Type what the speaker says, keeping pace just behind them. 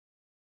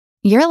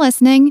You're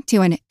listening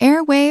to an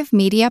Airwave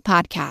Media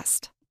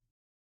Podcast.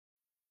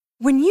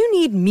 When you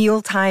need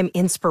mealtime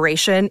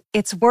inspiration,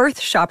 it's worth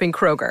shopping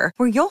Kroger,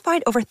 where you'll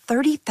find over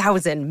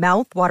 30,000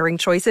 mouth-watering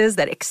choices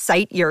that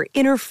excite your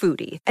inner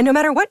foodie. And no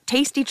matter what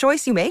tasty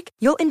choice you make,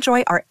 you'll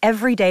enjoy our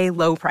everyday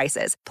low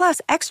prices, plus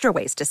extra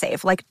ways to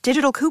save, like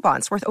digital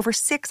coupons worth over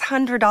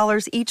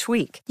 $600 each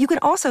week. You can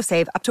also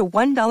save up to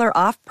 $1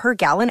 off per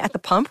gallon at the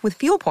pump with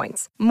fuel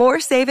points.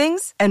 More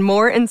savings and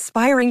more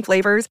inspiring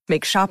flavors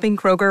make shopping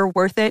Kroger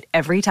worth it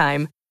every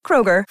time.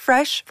 Kroger,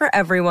 fresh for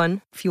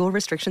everyone. Fuel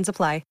restrictions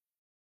apply.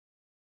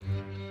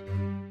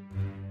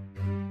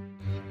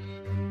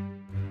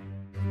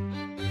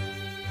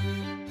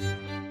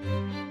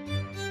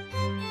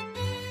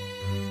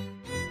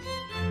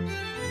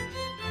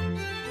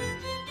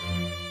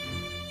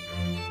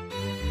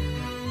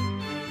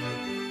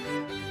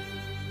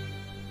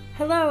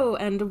 Hello,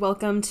 and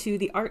welcome to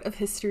the Art of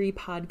History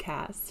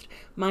podcast.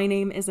 My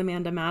name is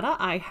Amanda Matta.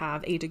 I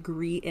have a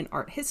degree in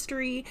art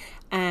history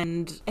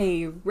and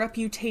a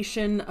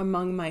reputation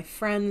among my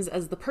friends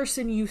as the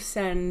person you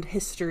send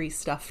history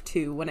stuff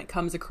to when it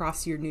comes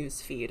across your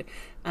news feed.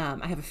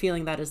 I have a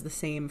feeling that is the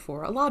same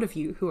for a lot of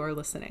you who are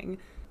listening.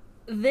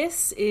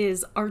 This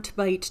is Art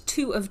Bite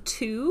 2 of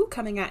 2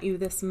 coming at you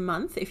this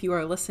month, if you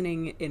are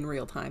listening in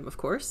real time, of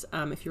course.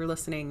 If you're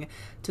listening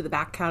to the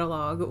back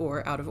catalog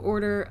or out of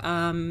order,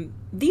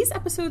 these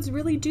episodes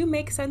really do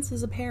make sense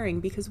as a pairing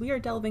because we are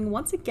delving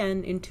once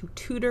again into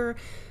Tudor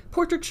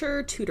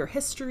portraiture, Tudor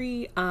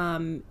history,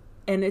 and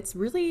it's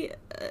really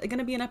going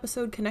to be an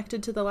episode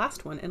connected to the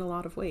last one in a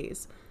lot of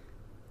ways.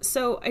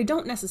 So I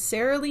don't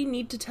necessarily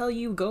need to tell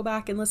you go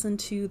back and listen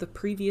to the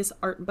previous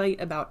Art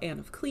Bite about Anne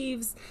of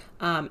Cleves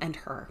and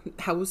her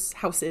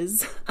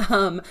houses,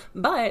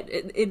 but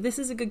this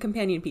is a good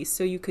companion piece,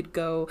 so you could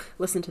go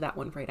listen to that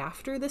one right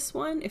after this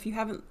one if you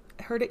haven't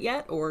heard it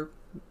yet, or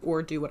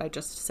do what I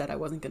just said I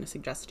wasn't going to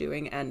suggest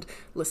doing and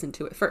listen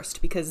to it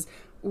first, because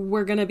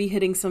we're going to be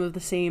hitting some of the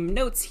same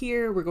notes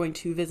here. We're going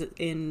to visit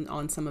in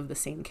on some of the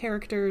same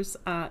characters,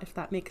 if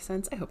that makes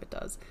sense. I hope it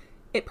does.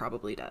 It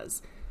probably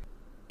does.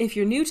 If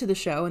you're new to the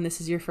show and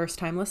this is your first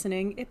time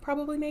listening, it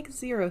probably makes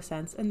zero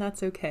sense, and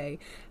that's okay.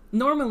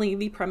 Normally,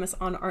 the premise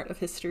on Art of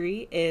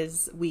History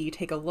is we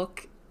take a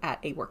look at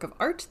a work of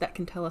art that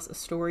can tell us a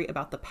story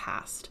about the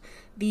past.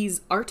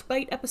 These Art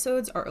Bite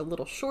episodes are a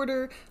little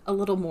shorter, a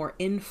little more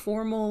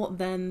informal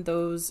than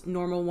those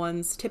normal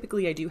ones.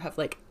 Typically, I do have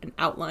like an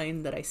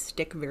outline that I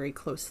stick very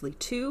closely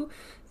to.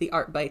 The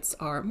Art Bites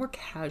are more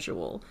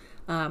casual.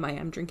 I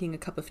am drinking a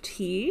cup of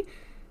tea.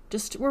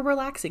 We're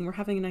relaxing. We're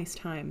having a nice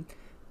time.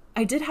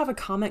 I did have a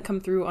comment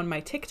come through on my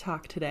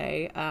TikTok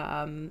today,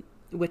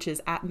 which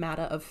is at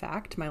Matta of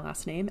Fact, my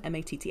last name,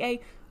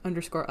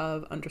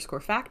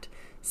 MATTA_of_fact.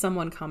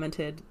 Someone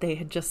commented they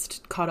had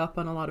just caught up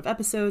on a lot of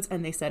episodes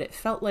and they said it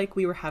felt like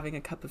we were having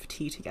a cup of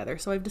tea together.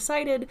 So I've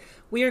decided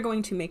we are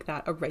going to make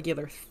that a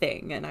regular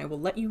thing, and I will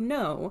let you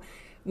know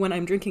when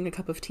I'm drinking a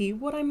cup of tea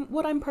what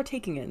I'm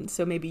partaking in.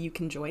 So maybe you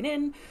can join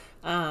in.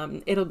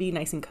 It'll be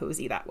nice and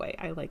cozy that way.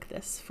 I like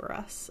this for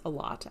us a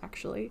lot,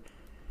 actually.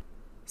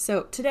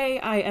 So today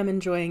I am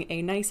enjoying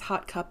a nice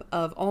hot cup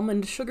of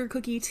almond sugar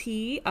cookie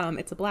tea.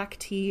 It's a black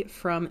tea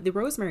from the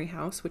Rosemary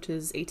House, which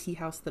is a tea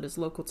house that is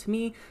local to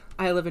me.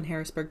 I live in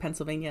Harrisburg,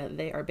 Pennsylvania.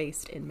 They are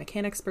based in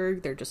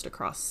Mechanicsburg. They're just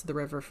across the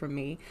river from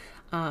me.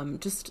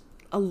 Just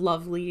a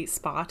lovely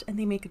spot, and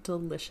they make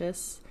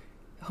delicious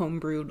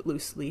homebrewed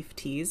loose leaf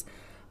teas.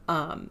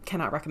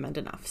 Cannot recommend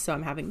enough. So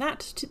I'm having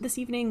that this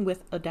evening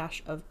with a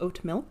dash of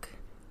oat milk.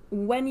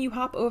 When you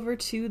hop over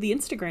to the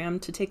Instagram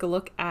to take a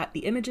look at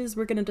the images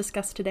we're going to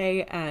discuss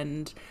today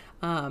and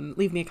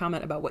leave me a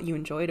comment about what you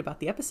enjoyed about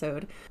the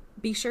episode,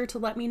 be sure to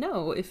let me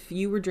know if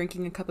you were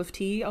drinking a cup of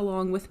tea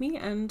along with me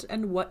and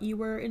what you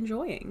were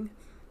enjoying.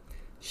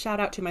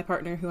 Shout out to my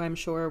partner, who I'm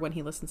sure when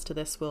he listens to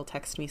this will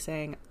text me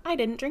saying, I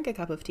didn't drink a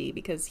cup of tea,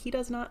 because he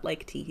does not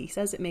like tea. He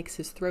says it makes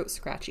his throat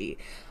scratchy.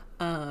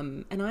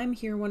 And I'm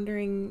here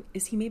wondering,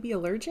 is he maybe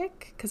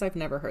allergic? Because I've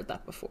never heard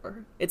that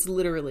before. It's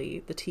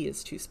literally, the tea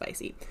is too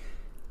spicy.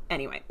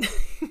 Anyway,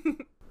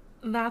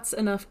 that's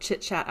enough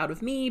chit-chat out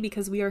of me,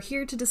 because we are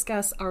here to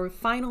discuss our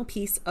final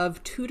piece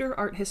of Tudor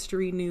art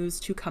history news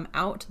to come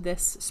out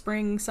this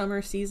spring,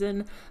 summer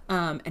season.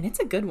 And it's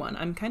a good one.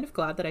 I'm kind of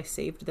glad that I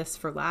saved this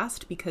for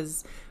last,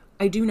 because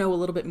I do know a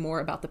little bit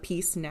more about the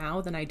piece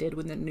now than I did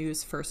when the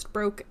news first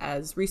broke,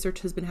 as research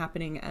has been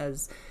happening,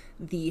 as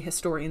the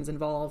historians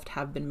involved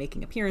have been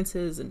making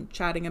appearances and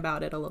chatting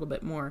about it a little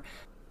bit more.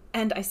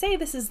 And I say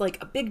this is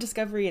like a big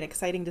discovery, an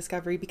exciting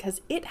discovery,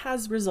 because it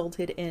has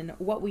resulted in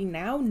what we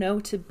now know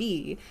to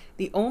be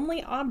the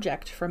only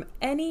object from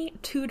any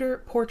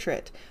Tudor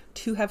portrait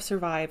to have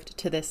survived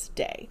to this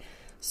day.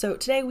 So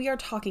today we are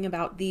talking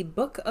about the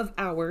Book of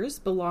Hours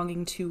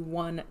belonging to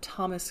one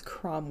Thomas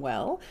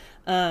Cromwell.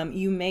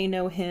 You may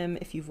know him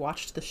if you've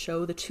watched the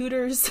show The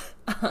Tudors.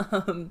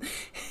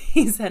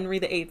 He's Henry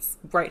VIII's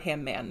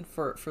right-hand man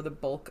for the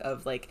bulk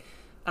of, like,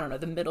 I don't know,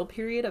 the middle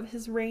period of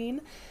his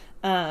reign.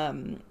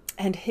 And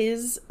And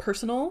his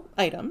personal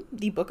item,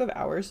 the Book of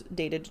Hours,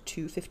 dated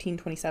to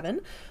 1527,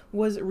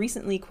 was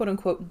recently, quote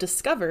unquote,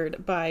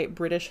 discovered by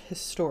British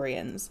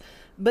historians.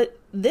 But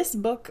this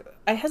book,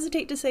 I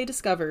hesitate to say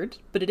discovered,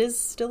 but it is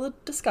still a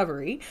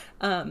discovery.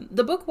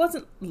 The book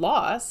wasn't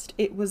lost.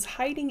 It was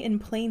hiding in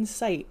plain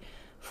sight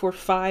for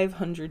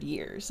 500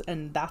 years.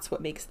 And that's what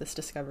makes this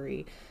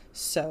discovery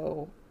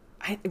so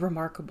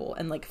remarkable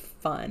and like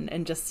fun,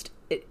 and just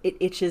it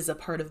itches a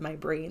part of my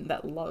brain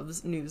that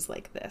loves news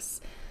like this.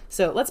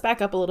 So let's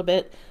back up a little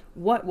bit.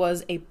 What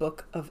was a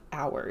Book of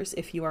Hours?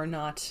 If you are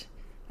not,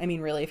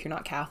 really, if you're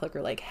not Catholic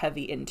or like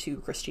heavy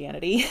into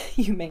Christianity,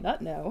 you may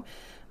not know.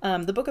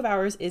 The Book of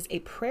Hours is a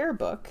prayer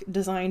book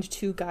designed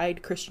to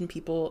guide Christian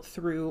people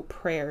through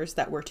prayers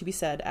that were to be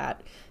said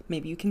at,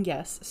 maybe you can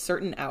guess,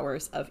 certain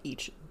hours of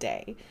each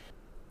day.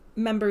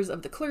 Members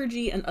of the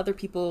clergy and other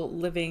people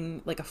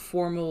living like a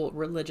formal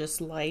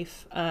religious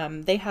life,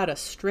 they had a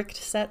strict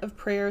set of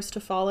prayers to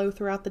follow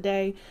throughout the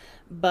day,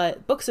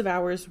 but Books of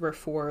Hours were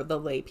for the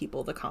lay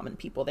people, the common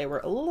people. They were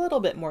a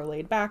little bit more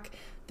laid back.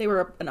 They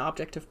were an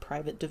object of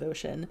private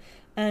devotion.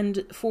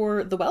 And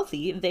for the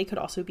wealthy, they could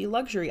also be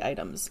luxury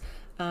items.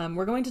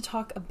 We're going to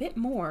talk a bit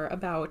more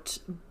about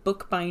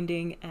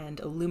bookbinding and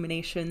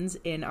illuminations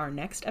in our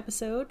next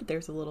episode.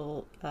 There's a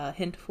little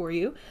hint for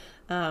you.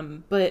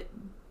 But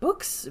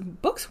books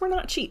were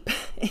not cheap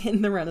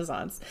in the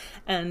Renaissance,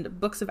 and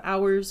Books of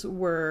Hours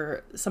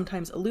were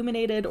sometimes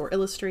illuminated or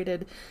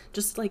illustrated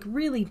just like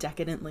really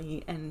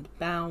decadently and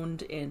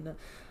bound in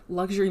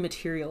luxury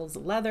materials,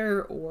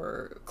 leather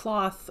or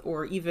cloth,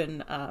 or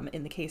even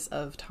in the case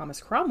of Thomas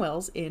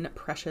Cromwell's, in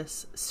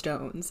precious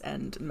stones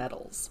and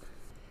metals.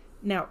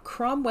 Now,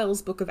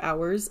 Cromwell's Book of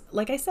Hours,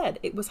 like I said,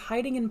 it was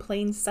hiding in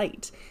plain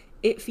sight.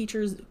 It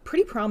features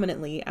pretty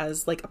prominently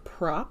as like a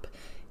prop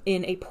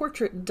in a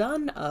portrait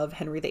done of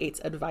Henry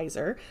VIII's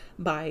advisor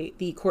by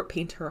the court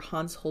painter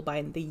Hans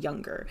Holbein the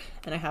Younger.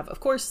 And I have, of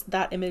course,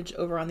 that image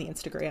over on the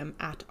Instagram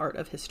at Art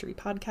of History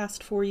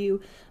Podcast for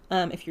you.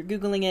 If you're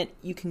Googling it,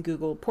 you can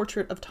Google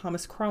Portrait of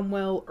Thomas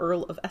Cromwell,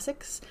 Earl of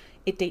Essex.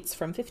 It dates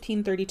from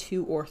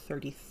 1532 or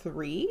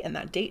 33, and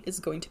that date is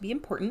going to be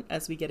important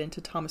as we get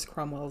into Thomas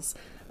Cromwell's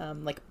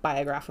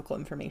biographical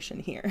information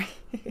here.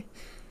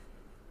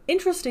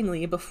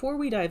 Interestingly, before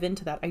we dive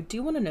into that, I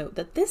do want to note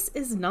that this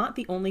is not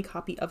the only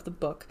copy of the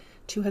book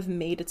to have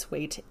made its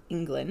way to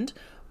England,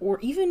 or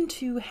even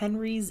to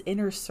Henry's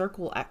inner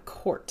circle at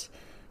court.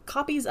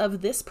 Copies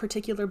of this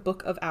particular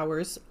Book of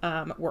Hours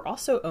were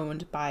also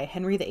owned by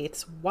Henry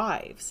VIII's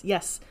wives.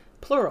 Yes,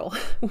 plural,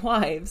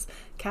 wives,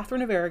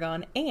 Catherine of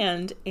Aragon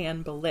and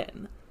Anne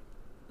Boleyn.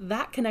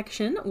 That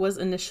connection was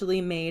initially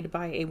made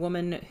by a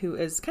woman who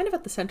is kind of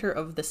at the center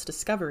of this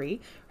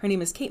discovery. Her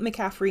name is Kate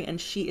McCaffrey,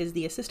 and she is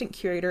the assistant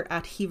curator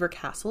at Hever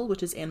Castle,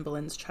 which is Anne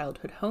Boleyn's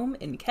childhood home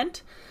in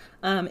Kent.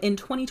 In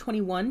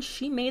 2021,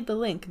 she made the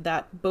link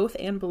that both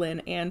Anne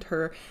Boleyn and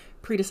her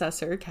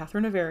predecessor,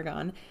 Catherine of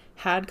Aragon,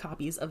 had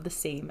copies of the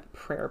same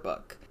prayer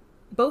book.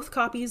 Both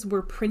copies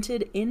were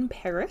printed in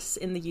Paris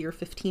in the year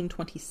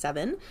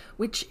 1527,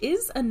 which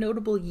is a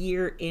notable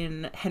year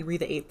in Henry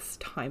VIII's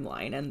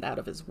timeline and that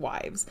of his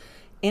wives.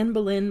 Anne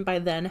Boleyn by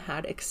then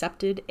had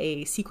accepted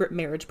a secret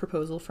marriage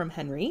proposal from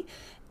Henry,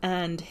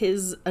 and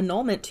his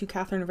annulment to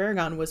Catherine of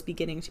Aragon was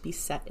beginning to be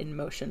set in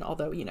motion,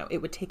 although,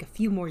 it would take a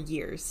few more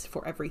years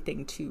for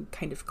everything to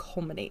kind of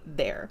culminate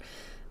there.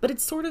 But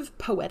it's sort of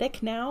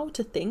poetic now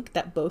to think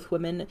that both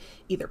women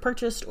either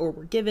purchased or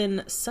were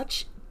given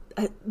such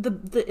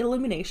the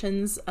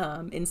illuminations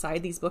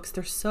inside these books.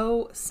 They're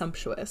so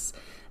sumptuous,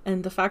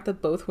 and the fact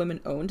that both women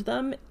owned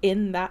them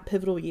in that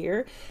pivotal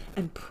year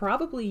and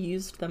probably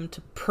used them to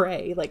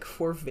pray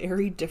for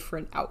very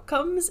different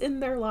outcomes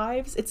in their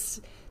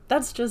lives,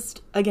 that's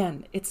just,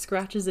 again, it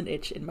scratches an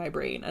itch in my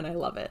brain, and I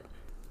love it.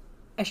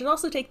 I should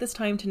also take this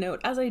time to note,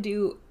 as I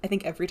do, I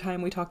think every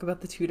time we talk about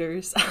the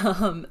Tudors,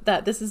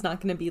 that this is not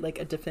going to be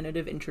a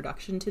definitive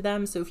introduction to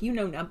them. So if you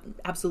know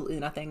absolutely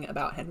nothing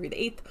about Henry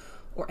VIII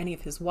or any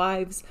of his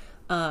wives,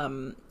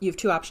 you have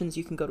two options.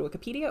 You can go to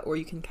Wikipedia, or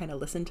you can kind of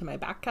listen to my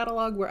back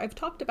catalog where I've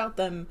talked about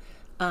them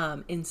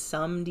in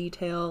some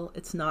detail.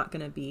 It's not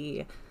going to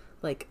be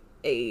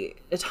a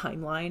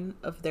timeline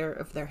of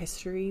their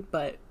history,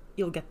 but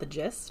you'll get the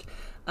gist.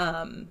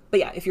 But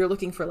yeah, if you're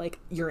looking for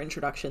your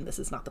introduction, this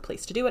is not the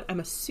place to do it. I'm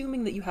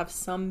assuming that you have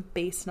some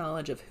base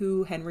knowledge of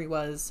who Henry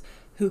was,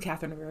 who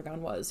Catherine of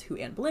Aragon was, who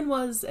Anne Boleyn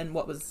was, and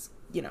what was,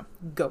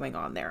 going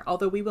on there.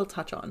 Although we will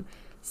touch on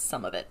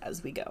some of it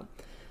as we go.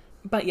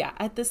 But yeah,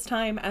 at this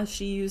time, as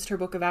she used her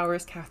Book of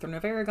Hours, Catherine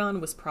of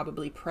Aragon was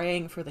probably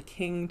praying for the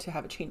king to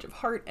have a change of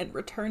heart and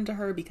return to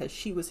her because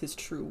she was his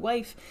true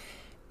wife.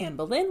 Anne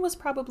Boleyn was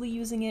probably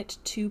using it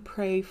to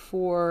pray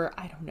for,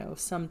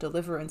 some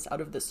deliverance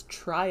out of this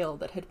trial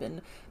that had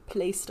been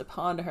placed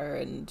upon her,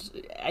 and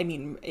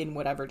in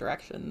whatever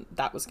direction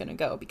that was going to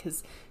go,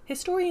 because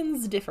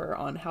historians differ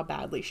on how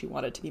badly she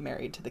wanted to be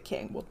married to the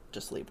king. We'll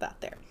just leave that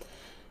there.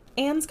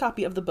 Anne's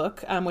copy of the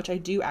book, which I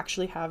do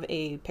actually have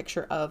a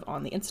picture of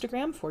on the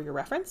Instagram for your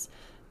reference,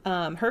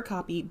 Her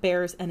copy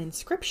bears an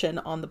inscription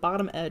on the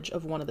bottom edge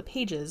of one of the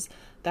pages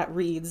that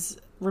reads,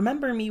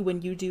 "Remember me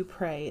when you do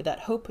pray,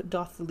 that hope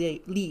doth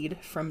lead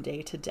from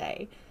day to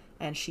day."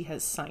 And she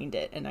has signed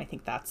it, and I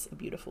think that's a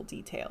beautiful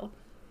detail.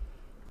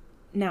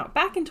 Now,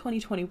 back in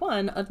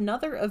 2021,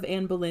 another of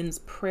Anne Boleyn's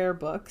prayer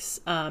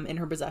books in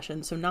her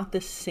possession, so not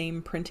this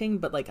same printing,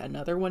 but like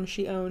another one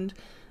she owned,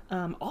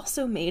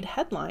 also made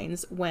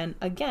headlines when,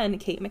 again,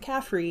 Kate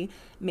McCaffrey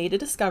made a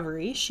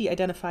discovery. She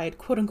identified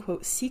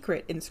quote-unquote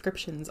secret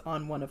inscriptions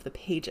on one of the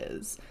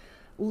pages.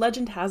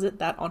 Legend has it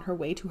that on her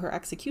way to her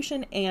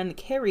execution, Anne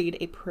carried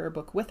a prayer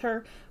book with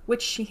her,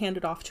 which she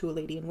handed off to a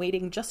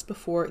lady-in-waiting just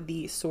before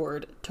the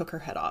sword took her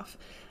head off.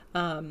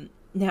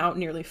 Now,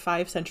 nearly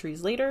 5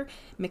 centuries later,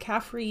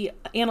 McCaffrey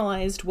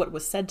analyzed what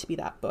was said to be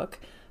that book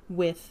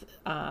with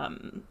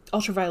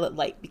ultraviolet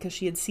light because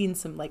she had seen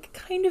some like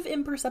kind of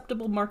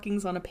imperceptible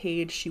markings on a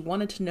page. She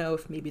wanted to know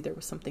if maybe there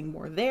was something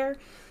more there.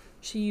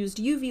 She used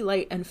UV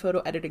light and photo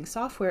editing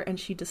software, and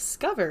she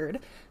discovered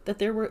that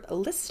there were a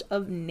list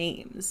of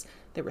names.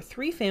 There were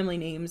 3 family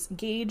names,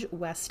 Gage,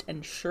 West,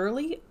 and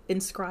Shirley,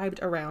 inscribed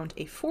around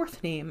a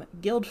 4th name,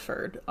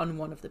 Guildford, on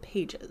one of the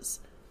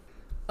pages.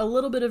 A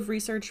little bit of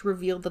research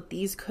revealed that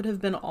these could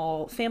have been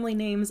all family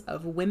names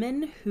of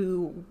women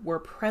who were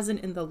present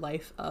in the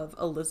life of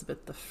Elizabeth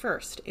I,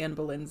 Anne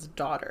Boleyn's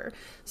daughter.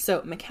 So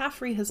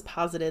McCaffrey has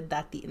posited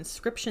that the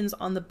inscriptions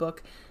on the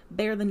book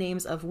bear the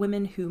names of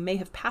women who may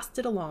have passed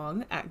it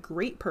along at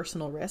great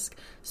personal risk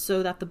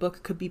so that the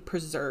book could be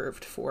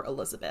preserved for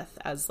Elizabeth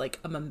as like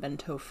a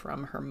memento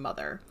from her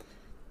mother.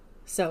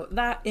 So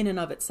that in and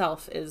of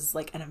itself is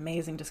like an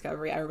amazing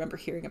discovery. I remember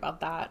hearing about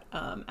that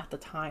at the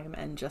time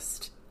and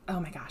just... oh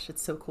my gosh,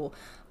 it's so cool.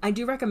 I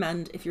do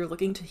recommend, if you're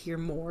looking to hear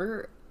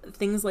more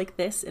things like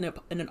this in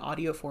an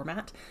audio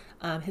format,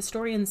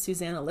 historian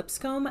Susanna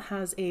Lipscomb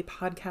has a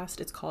podcast.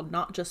 It's called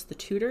Not Just the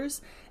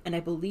Tudors, and I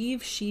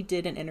believe she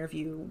did an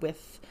interview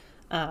with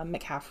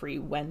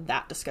McCaffrey when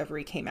that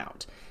discovery came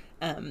out.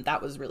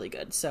 That was really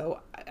good.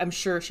 So I'm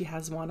sure she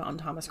has one on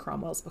Thomas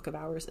Cromwell's Book of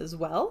Hours as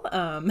well.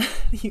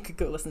 You could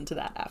go listen to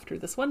that after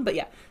this one. But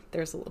yeah,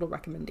 there's a little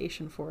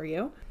recommendation for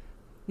you.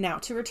 Now,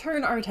 to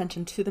return our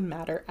attention to the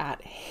matter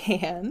at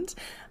hand,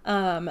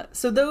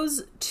 so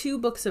those 2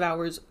 books of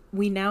ours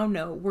we now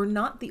know were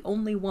not the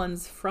only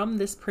ones from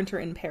this printer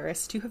in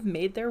Paris to have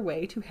made their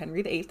way to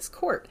Henry VIII's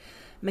court.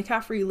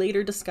 McCaffrey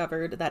later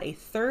discovered that a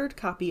 3rd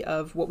copy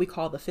of what we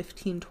call the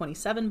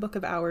 1527 Book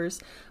of Hours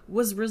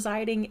was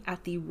residing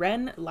at the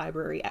Wren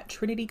Library at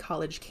Trinity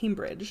College,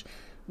 Cambridge,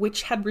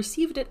 which had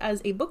received it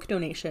as a book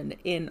donation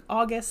in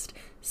August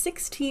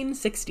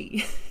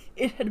 1660.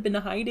 It had been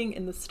hiding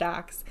in the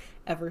stacks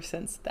ever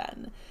since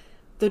then.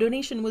 The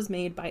donation was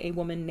made by a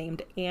woman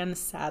named Anne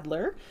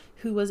Sadler,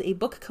 who was a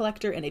book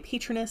collector and a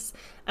patroness,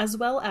 as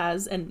well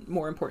as, and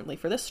more importantly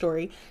for this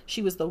story,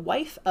 she was the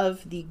wife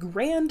of the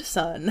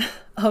grandson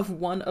of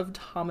one of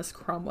Thomas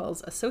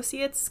Cromwell's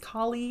associates,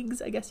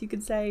 colleagues, I guess you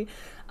could say,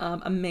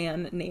 a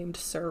man named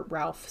Sir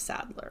Ralph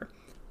Sadler.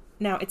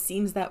 Now, it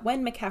seems that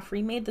when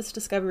McCaffrey made this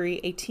discovery,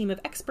 a team of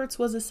experts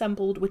was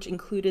assembled, which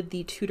included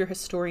the Tudor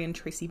historian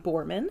Tracy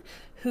Borman,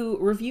 who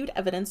reviewed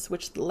evidence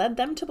which led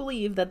them to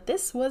believe that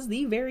this was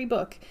the very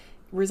book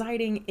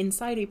residing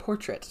inside a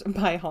portrait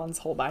by Hans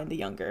Holbein the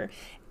Younger,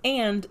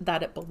 and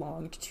that it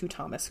belonged to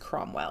Thomas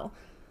Cromwell.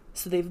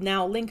 So they've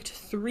now linked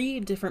 3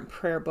 different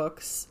prayer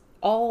books,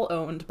 all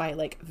owned by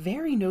like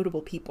very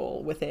notable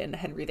people within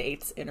Henry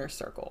VIII's inner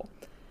circle.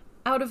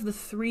 Out of the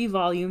 3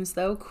 volumes,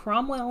 though,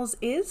 Cromwell's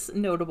is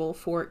notable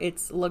for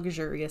its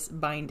luxurious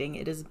binding.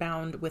 It is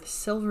bound with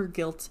silver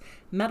gilt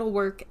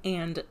metalwork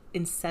and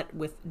inset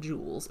with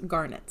jewels,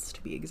 garnets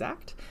to be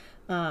exact.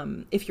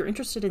 If you're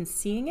interested in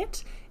seeing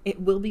it,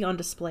 it will be on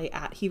display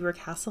at Hever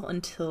Castle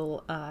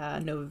until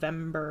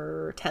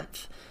November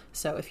 10th.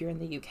 So if you're in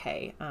the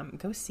UK,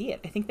 go see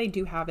it. I think they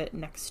do have it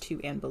next to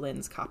Anne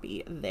Boleyn's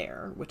copy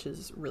there, which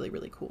is really,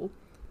 really cool.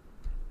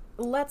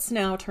 Let's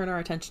now turn our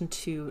attention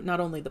to not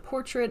only the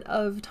portrait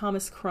of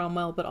Thomas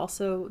Cromwell, but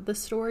also the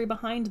story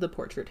behind the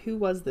portrait. Who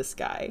was this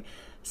guy?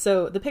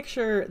 So the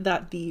picture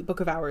that the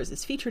Book of Hours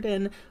is featured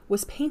in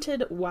was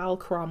painted while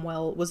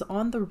Cromwell was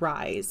on the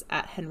rise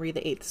at Henry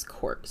VIII's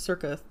court,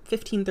 circa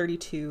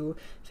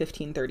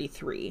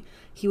 1532-1533.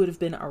 He would have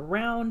been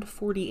around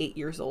 48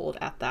 years old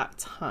at that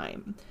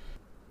time.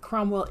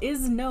 Cromwell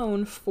is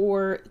known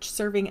for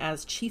serving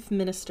as chief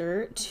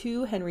minister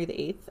to Henry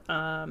VIII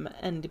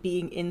and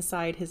being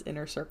inside his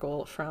inner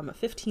circle from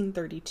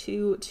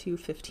 1532 to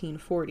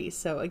 1540.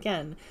 So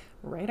again,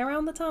 right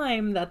around the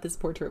time that this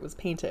portrait was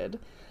painted.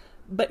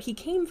 But he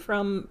came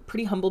from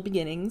pretty humble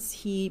beginnings.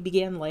 He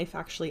began life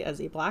actually as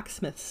a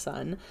blacksmith's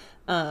son.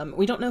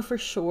 We don't know for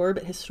sure,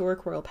 but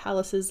Historic Royal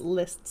Palaces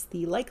lists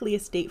the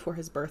likeliest date for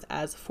his birth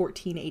as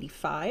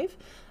 1485,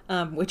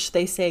 which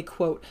they say,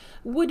 quote,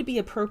 would be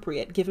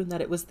appropriate given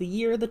that it was the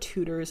year the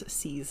Tudors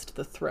seized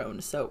the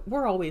throne. So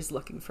we're always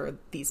looking for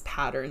these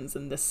patterns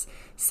and this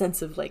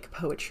sense of like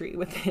poetry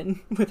within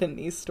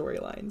these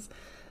storylines.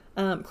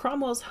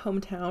 Cromwell's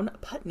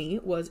hometown, Putney,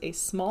 was a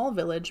small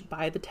village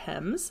by the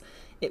Thames.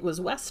 It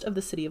was west of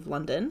the city of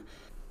London.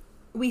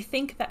 We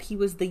think that he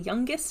was the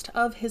youngest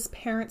of his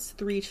parents'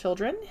 3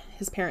 children.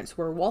 His parents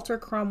were Walter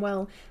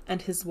Cromwell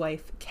and his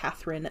wife,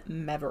 Catherine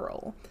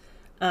Meverell.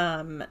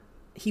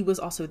 He was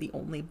also the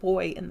only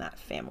boy in that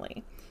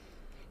family.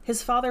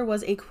 His father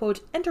was a,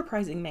 quote,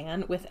 enterprising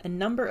man with a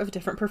number of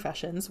different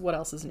professions, what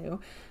else is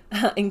new,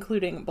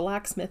 including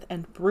blacksmith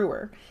and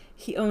brewer.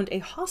 He owned a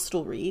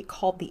hostelry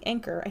called the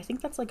Anchor. I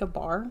think that's like a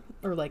bar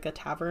or like a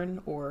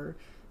tavern or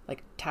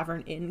like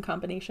tavern inn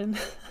combination.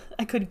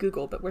 I could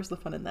Google, but where's the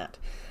fun in that?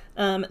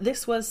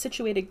 This was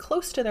situated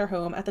close to their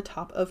home at the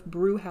top of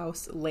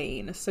Brewhouse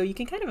Lane. So you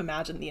can kind of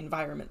imagine the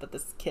environment that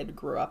this kid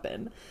grew up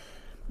in.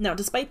 Now,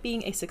 despite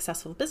being a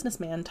successful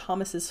businessman,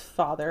 Thomas's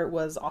father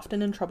was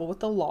often in trouble with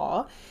the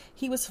law.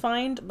 He was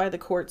fined by the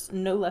courts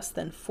no less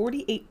than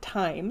 48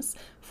 times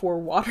for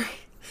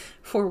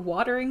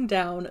watering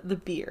down the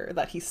beer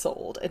that he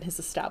sold in his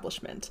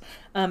establishment.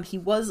 He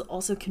was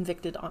also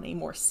convicted on a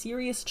more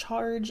serious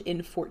charge in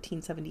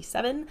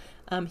 1477.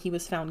 He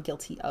was found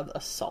guilty of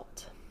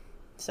assault.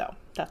 So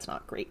that's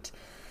not great.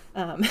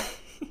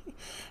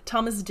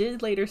 Thomas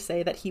did later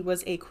say that he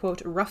was a,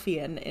 quote,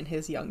 ruffian in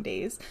his young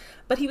days,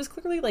 but he was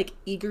clearly like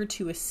eager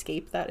to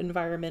escape that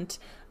environment,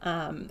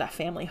 that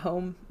family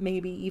home,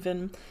 maybe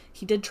even.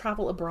 He did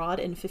travel abroad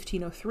in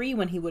 1503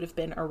 when he would have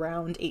been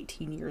around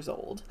 18 years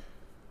old.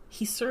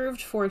 He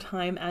served for a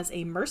time as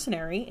a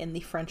mercenary in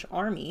the French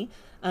army.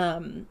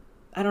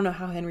 I don't know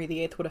how Henry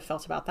VIII would have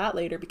felt about that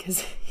later,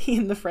 because he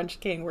and the French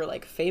king were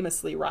like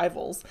famously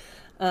rivals.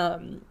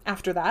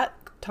 After that,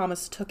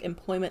 Thomas took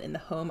employment in the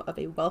home of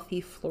a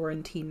wealthy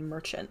Florentine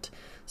merchant.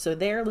 So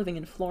there, living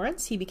in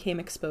Florence, he became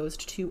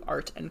exposed to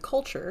art and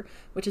culture,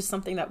 which is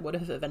something that would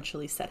have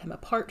eventually set him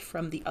apart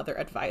from the other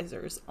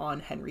advisors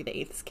on Henry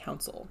VIII's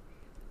council.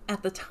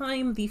 At the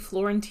time, the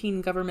Florentine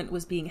government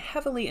was being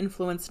heavily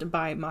influenced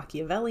by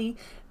Machiavelli,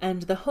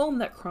 and the home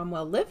that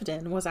Cromwell lived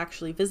in was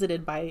actually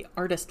visited by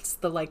artists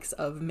the likes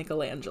of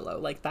Michelangelo.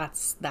 Like,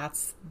 that's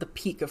the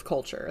peak of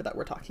culture that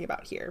we're talking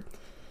about here.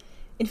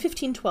 In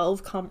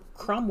 1512,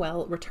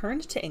 Cromwell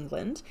returned to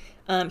England.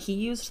 He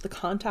used the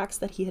contacts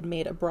that he had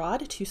made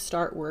abroad to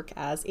start work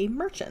as a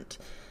merchant.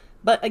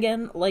 But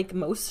again, like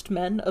most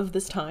men of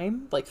this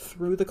time, like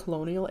through the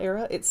colonial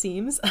era, it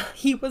seems,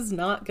 he was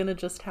not going to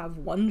just have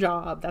one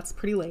job. That's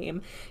pretty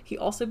lame. He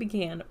also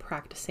began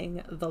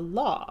practicing the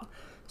law.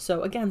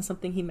 So again,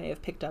 something he may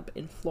have picked up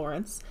in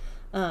Florence.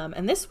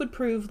 And this would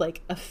prove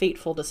like a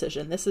fateful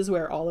decision. This is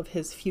where all of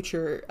his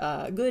future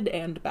good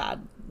and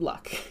bad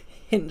luck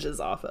hinges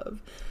off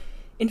of.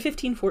 In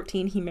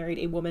 1514, he married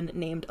a woman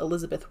named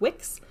Elizabeth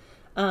Wicks,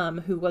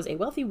 who was a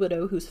wealthy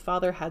widow whose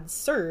father had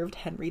served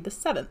Henry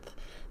VII.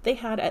 They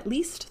had at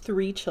least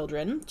 3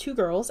 children, 2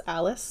 girls,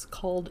 Alice,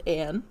 called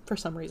Anne for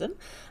some reason,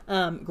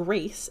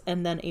 Grace,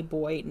 and then a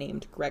boy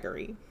named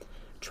Gregory.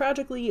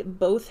 Tragically,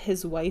 both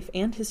his wife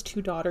and his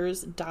 2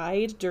 daughters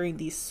died during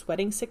the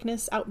sweating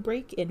sickness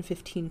outbreak in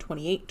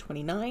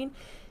 1528-29.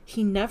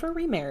 He never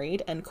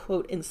remarried and,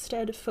 quote,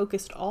 instead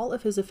focused all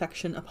of his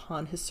affection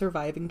upon his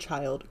surviving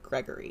child,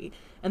 Gregory.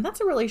 And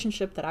that's a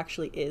relationship that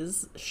actually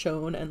is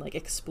shown and, like,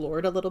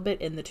 explored a little bit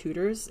in the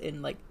Tudors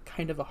in, like,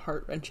 kind of a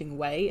heart-wrenching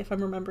way, if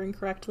I'm remembering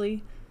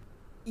correctly.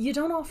 You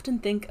don't often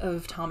think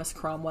of Thomas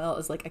Cromwell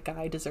as, like, a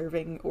guy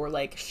deserving or,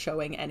 like,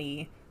 showing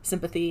any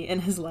sympathy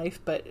in his life,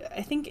 but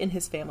I think in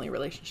his family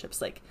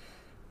relationships, like,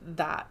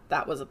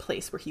 that was a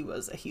place where he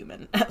was a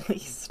human, at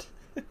least.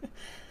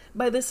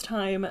 By this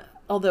time,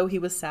 although he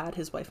was sad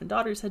his wife and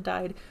daughters had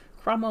died,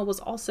 Cromwell was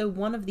also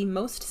one of the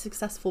most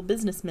successful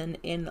businessmen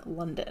in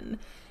London.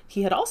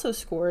 He had also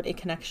scored a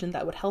connection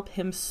that would help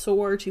him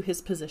soar to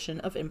his position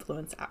of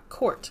influence at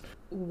court,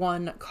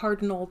 one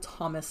Cardinal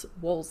Thomas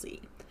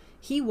Wolsey.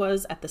 He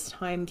was, at this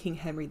time, King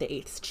Henry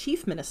VIII's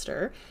chief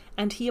minister,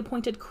 and he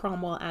appointed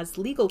Cromwell as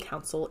legal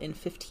counsel in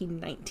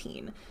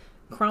 1519.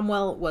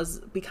 Cromwell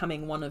was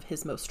becoming one of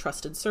his most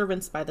trusted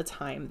servants by the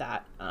time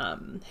that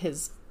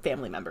his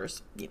family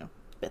members,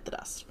 bit the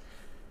dust.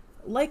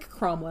 Like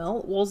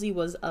Cromwell, Wolsey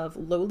was of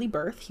lowly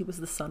birth. He was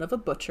the son of a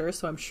butcher,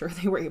 so I'm sure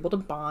they were able to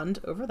bond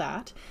over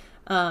that.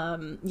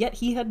 Yet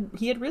he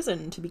had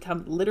risen to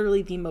become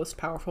literally the most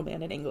powerful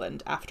man in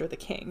England after the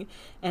king,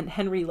 and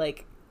Henry,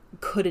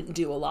 couldn't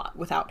do a lot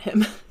without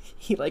him.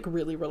 He,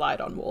 really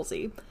relied on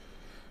Wolsey.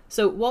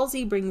 So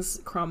Wolsey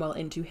brings Cromwell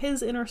into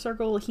his inner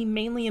circle. He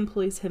mainly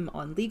employs him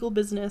on legal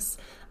business.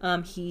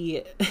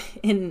 He,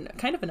 in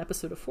kind of an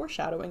episode of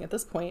foreshadowing at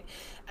this point,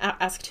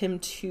 asked him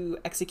to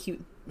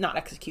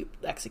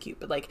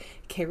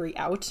carry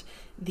out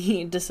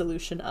the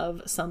dissolution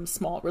of some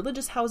small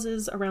religious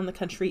houses around the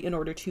country in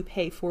order to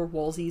pay for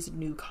Wolsey's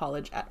new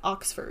college at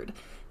Oxford.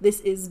 This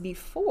is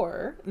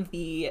before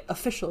the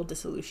official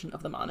dissolution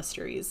of the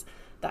monasteries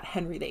that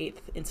Henry VIII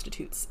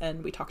institutes,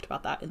 and we talked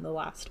about that in the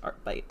last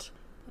Art Bite.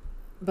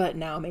 But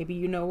now maybe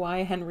you know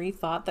why Henry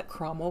thought that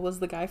Cromwell was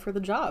the guy for the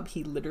job.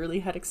 He literally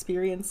had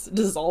experience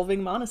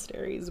dissolving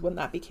monasteries when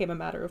that became a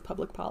matter of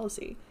public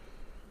policy.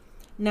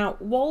 Now,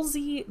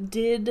 Wolsey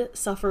did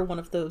suffer one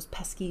of those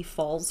pesky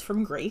falls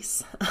from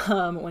grace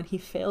when he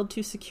failed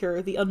to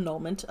secure the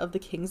annulment of the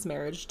king's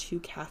marriage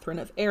to Catherine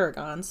of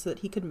Aragon so that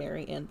he could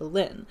marry Anne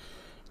Boleyn.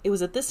 It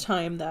was at this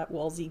time that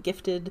Wolsey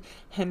gifted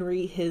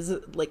Henry his,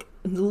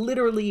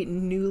 literally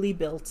newly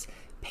built,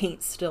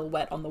 paint still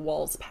wet on the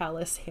walls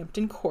palace,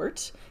 Hampton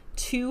Court,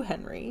 to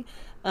Henry,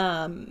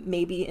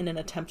 maybe in an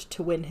attempt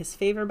to win his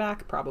favor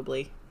back.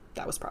 Probably.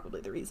 That was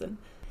probably the reason.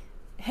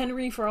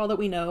 Henry, for all that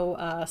we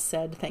know,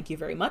 said, "Thank you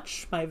very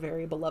much, my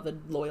very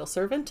beloved loyal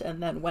servant,"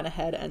 and then went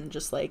ahead and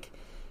just,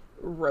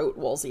 wrote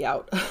Wolsey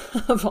out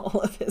of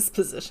all of his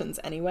positions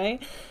anyway.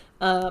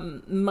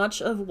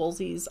 Much of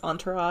Wolsey's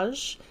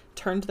entourage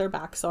turned their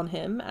backs on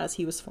him as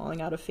he was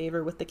falling out of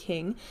favor with the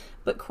king,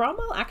 but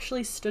Cromwell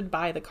actually stood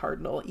by the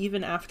cardinal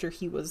even after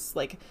he was,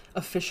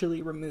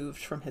 officially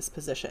removed from his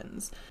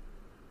positions.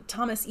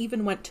 Thomas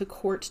even went to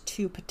court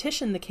to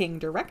petition the king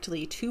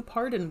directly to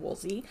pardon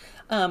Wolsey,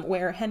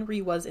 where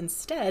Henry was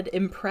instead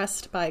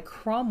impressed by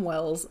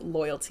Cromwell's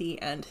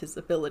loyalty and his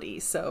ability.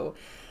 So,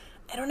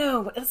 I don't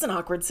know, that's an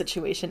awkward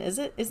situation, is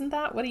it? Isn't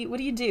that? What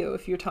do you do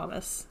if you're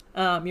Thomas?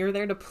 You're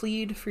there to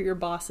plead for your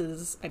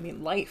boss's,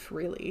 life,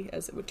 really,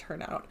 as it would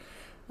turn out.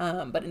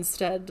 But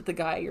instead, the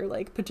guy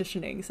you're,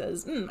 petitioning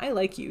says, I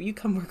like you. You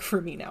come work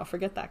for me now.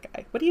 Forget that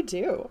guy. What do you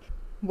do?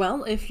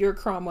 Well, if you're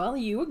Cromwell,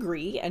 you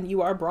agree, and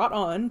you are brought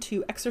on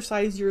to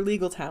exercise your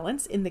legal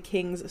talents in the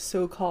king's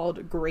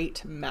so-called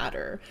great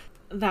matter.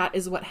 That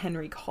is what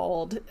Henry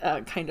called,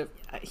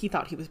 he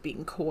thought he was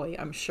being coy,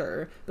 I'm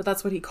sure, but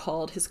that's what he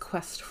called his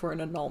quest for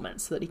an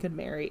annulment so that he could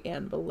marry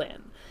Anne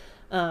Boleyn.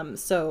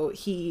 So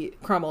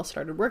Cromwell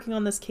started working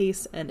on this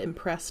case and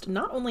impressed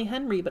not only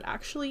Henry, but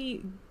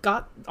actually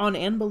got on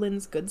Anne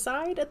Boleyn's good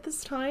side at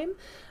this time.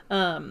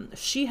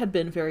 She had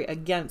been very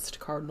against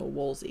Cardinal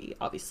Wolsey,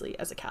 obviously,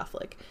 as a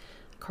Catholic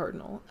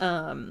cardinal.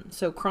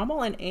 So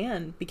Cromwell and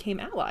Anne became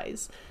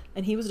allies,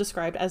 and he was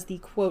described as the,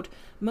 quote,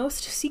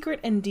 most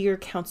secret and dear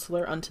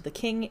counselor unto the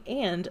king,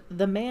 and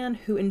the man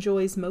who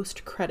enjoys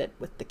most credit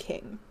with the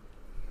king.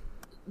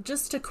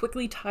 Just to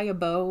quickly tie a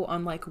bow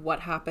on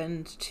what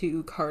happened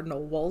to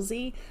Cardinal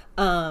Wolsey,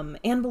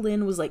 Anne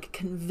Boleyn was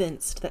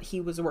convinced that he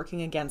was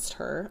working against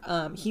her.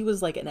 He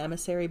was an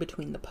emissary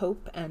between the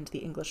Pope and the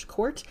English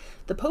court.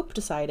 The Pope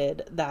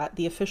decided that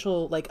the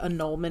official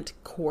annulment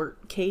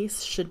court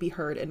case should be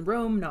heard in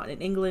Rome, not in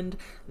England.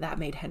 That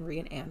made Henry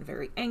and Anne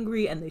very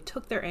angry, and they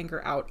took their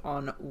anger out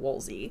on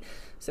Wolsey.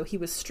 So he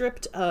was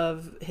stripped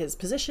of his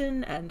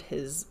position and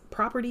his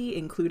property,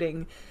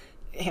 including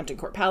Hampton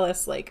Court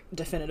Palace,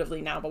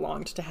 definitively now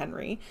belonged to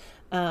Henry.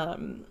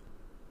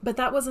 But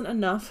that wasn't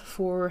enough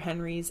for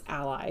Henry's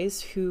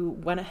allies, who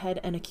went ahead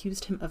and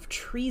accused him of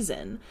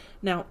treason.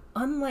 Now,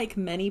 unlike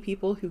many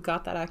people who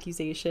got that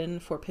accusation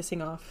for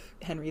pissing off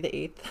Henry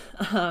VIII,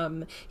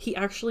 he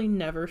actually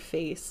never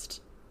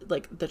faced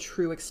the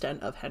true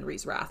extent of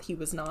Henry's wrath. He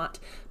was not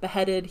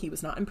beheaded, he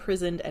was not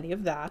imprisoned, any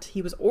of that.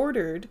 He was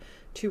ordered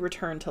to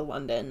return to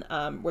London,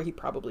 where he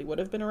probably would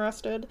have been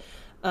arrested,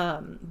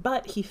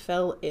 but he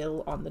fell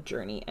ill on the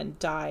journey and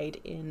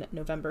died in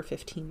November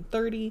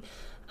 1530.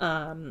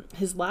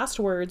 His last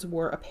words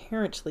were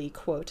apparently,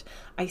 quote,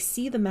 I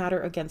see the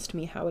matter against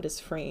me how it is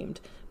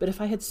framed, but if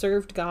I had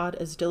served God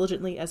as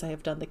diligently as I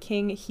have done the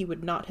king, he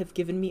would not have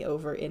given me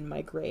over in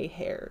my gray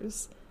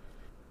hairs.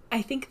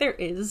 I think there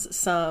is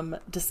some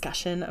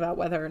discussion about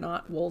whether or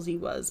not Wolsey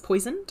was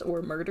poisoned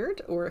or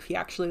murdered, or if he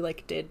actually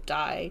did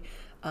die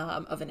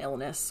of an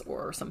illness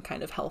or some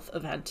kind of health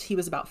event. He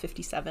was about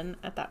 57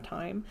 at that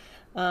time,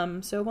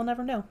 so we'll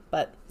never know.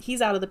 But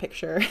he's out of the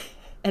picture,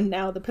 and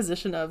now the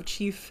position of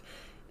chief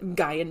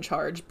guy in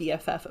charge,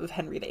 BFF of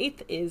Henry VIII,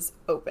 is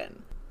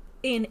open.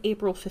 In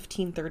April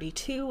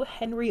 1532,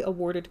 Henry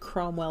awarded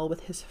Cromwell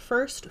with his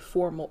first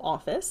formal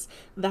office,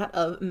 that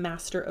of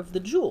Master of the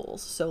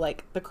Jewels, so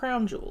the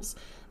crown jewels.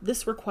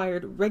 This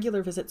required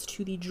regular visits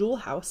to the jewel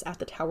house at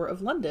the Tower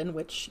of London,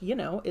 which,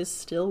 is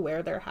still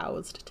where they're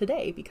housed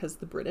today because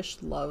the British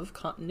love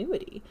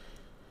continuity.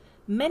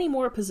 Many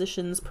more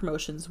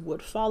promotions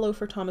would follow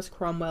for Thomas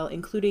Cromwell,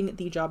 including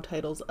the job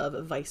titles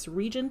of Vice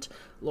Regent,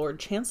 Lord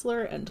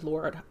Chancellor, and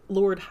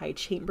Lord High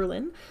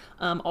Chamberlain.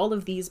 All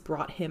of these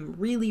brought him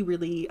really,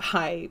 really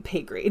high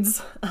pay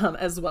grades,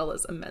 as well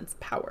as immense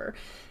power.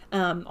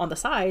 On the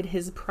side,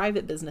 his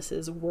private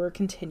businesses were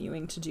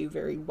continuing to do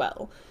very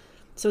well.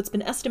 So it's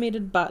been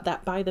estimated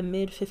that by the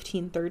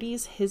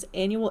mid-1530s, his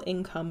annual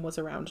income was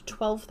around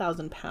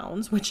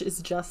 £12,000, which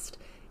is just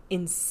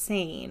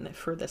insane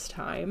for this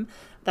time.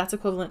 That's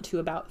equivalent to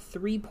about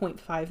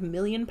 3.5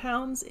 million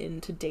pounds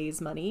in today's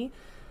money.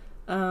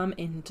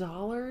 In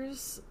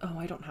dollars,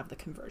 I don't have the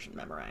conversion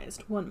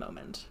memorized. One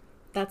moment.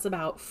 That's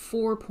about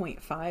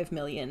 4.5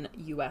 million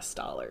US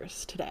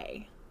dollars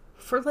today.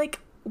 For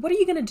what are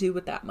you going to do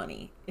with that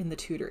money in the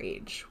Tudor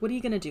age? What are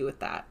you going to do with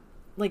that?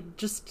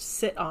 Just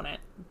sit on it,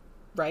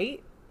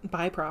 right?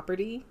 Buy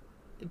property?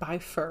 Buy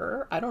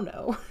fur? I don't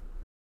know.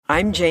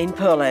 I'm Jane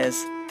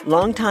Perlez,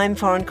 longtime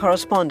foreign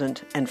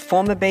correspondent and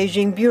former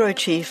Beijing bureau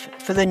chief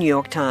for the New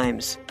York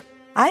Times.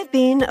 I've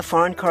been a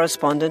foreign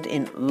correspondent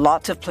in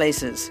lots of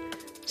places,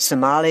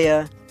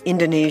 Somalia,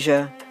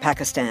 Indonesia,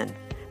 Pakistan.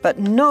 But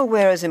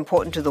nowhere as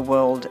important to the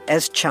world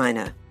as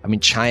China. I mean,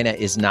 China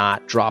is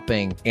not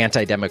dropping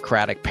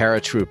anti-democratic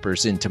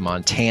paratroopers into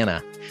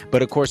Montana.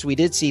 But of course, we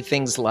did see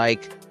things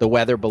like the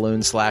weather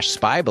balloon /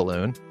 spy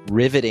balloon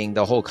riveting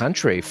the whole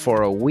country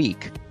for a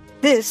week.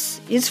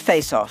 This is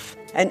Face Off,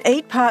 an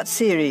 8-part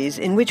series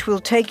in which we'll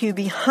take you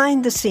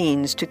behind the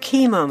scenes to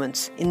key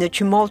moments in the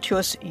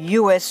tumultuous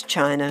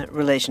US-China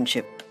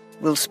relationship.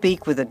 We'll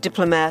speak with a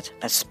diplomat,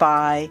 a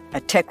spy, a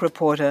tech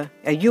reporter,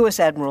 a US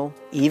admiral,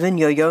 even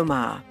Yo-Yo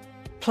Ma.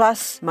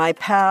 Plus, my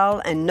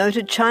pal and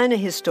noted China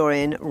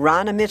historian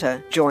Rana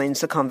Mitter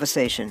joins the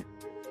conversation.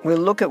 We'll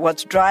look at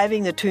what's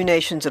driving the two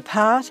nations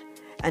apart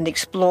and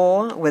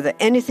explore whether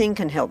anything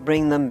can help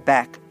bring them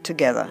back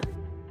together.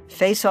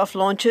 Face Off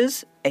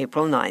launches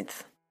April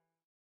 9th.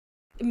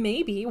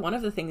 Maybe one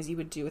of the things you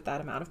would do with that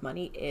amount of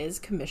money is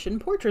commission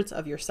portraits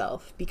of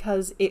yourself,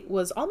 because it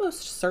was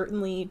almost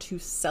certainly to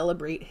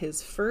celebrate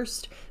his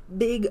first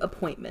big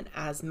appointment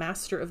as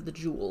Master of the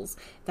Jewels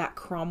that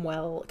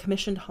Cromwell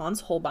commissioned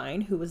Hans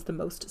Holbein, who was the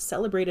most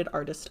celebrated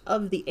artist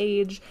of the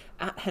age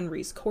at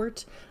Henry's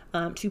court,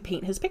 to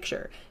paint his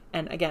picture.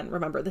 And again,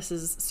 remember, this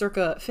is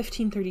circa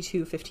 1532,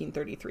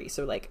 1533,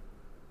 so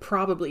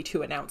probably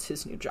to announce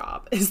his new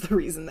job is the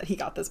reason that he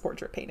got this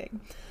portrait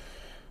painting.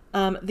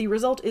 The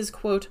result is,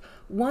 quote,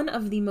 one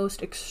of the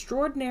most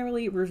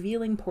extraordinarily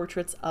revealing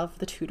portraits of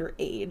the Tudor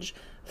age.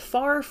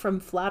 Far from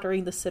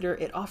flattering the sitter,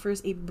 it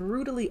offers a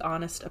brutally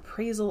honest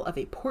appraisal of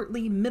a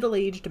portly,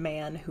 middle-aged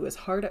man who is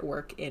hard at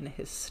work in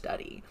his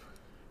study.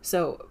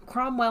 So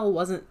Cromwell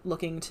wasn't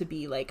looking to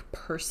be,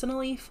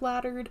 personally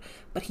flattered,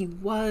 but he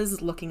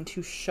was looking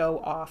to show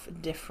off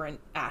different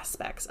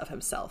aspects of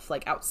himself,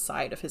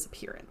 outside of his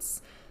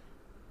appearance.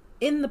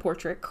 In the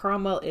portrait,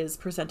 Cromwell is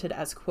presented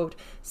as, quote,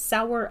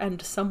 sour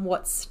and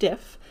somewhat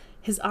stiff.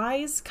 His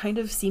eyes kind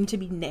of seem to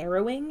be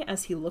narrowing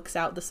as he looks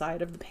out the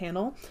side of the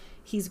panel.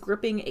 He's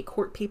gripping a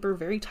court paper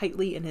very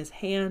tightly in his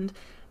hand,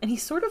 and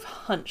he's sort of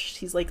hunched.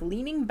 He's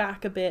leaning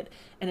back a bit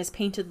and is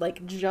painted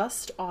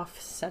just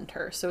off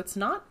center. So it's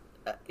not,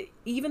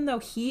 even though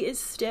he is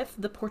stiff,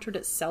 the portrait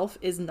itself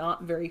is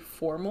not very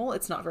formal.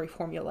 It's not very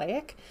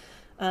formulaic.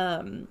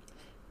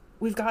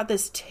 We've got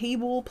this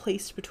table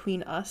placed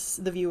between us,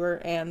 the viewer,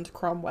 and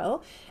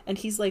Cromwell, and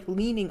he's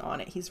leaning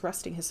on it. He's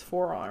resting his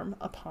forearm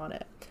upon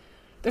it.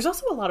 There's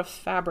also a lot of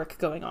fabric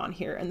going on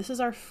here, and this is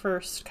our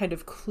first kind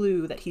of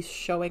clue that he's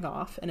showing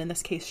off, and in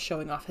this case,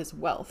 showing off his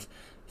wealth.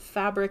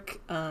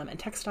 Fabric and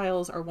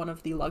textiles are one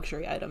of the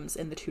luxury items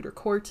in the Tudor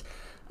court.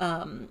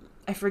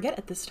 I forget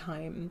at this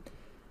time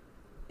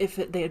if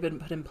they had been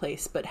put in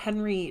place, but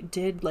Henry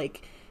did,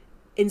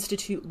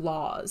 institute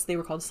laws. They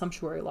were called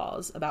sumptuary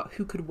laws about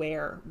who could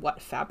wear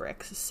what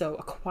fabrics. So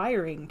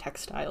acquiring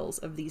textiles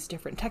of these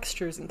different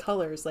textures and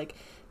colors,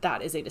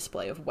 that is a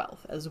display of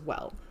wealth as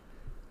well.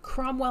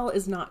 Cromwell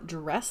is not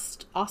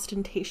dressed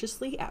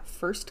ostentatiously at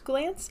first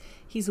glance.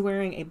 He's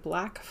wearing a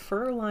black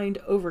fur-lined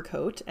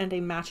overcoat and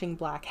a matching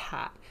black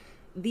hat.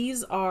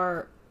 These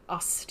are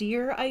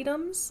austere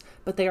items,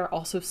 but they are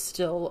also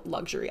still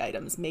luxury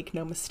items. Make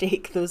no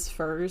mistake, those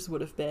furs would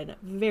have been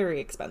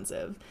very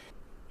expensive.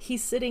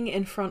 He's sitting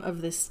in front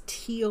of this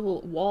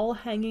teal wall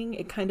hanging.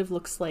 It kind of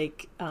looks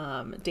like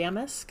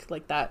damask,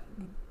 that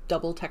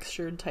double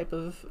textured type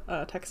of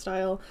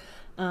textile.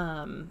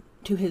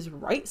 To his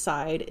right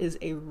side is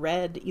a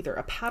red, either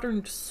a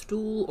patterned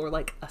stool or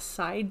a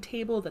side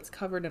table that's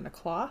covered in a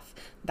cloth.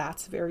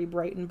 That's very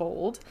bright and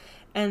bold.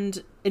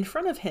 And in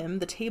front of him,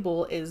 the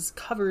table is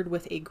covered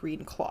with a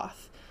green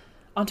cloth.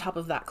 On top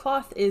of that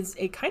cloth is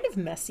a kind of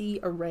messy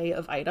array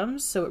of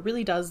items, so it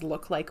really does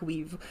look like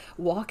we've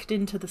walked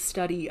into the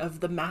study of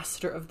the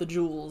Master of the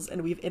Jewels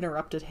and we've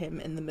interrupted him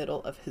in the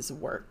middle of his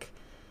work.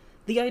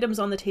 The items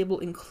on the table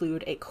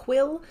include a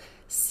quill,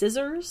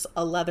 scissors,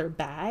 a leather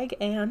bag,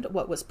 and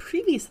what was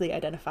previously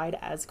identified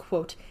as,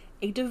 quote,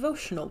 a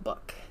devotional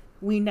book.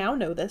 We now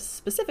know this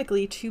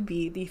specifically to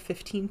be the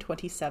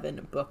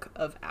 1527 Book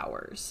of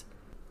Hours.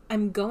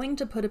 I'm going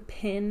to put a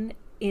pin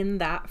in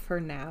that for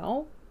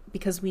now,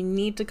 because we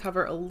need to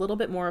cover a little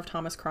bit more of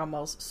Thomas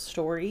Cromwell's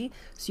story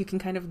so you can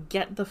kind of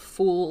get the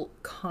full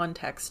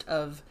context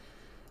of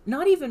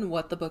not even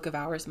what the Book of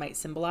Hours might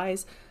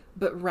symbolize,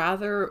 but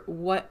rather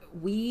what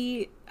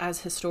we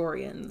as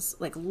historians,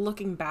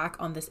 looking back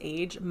on this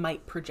age,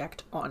 might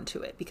project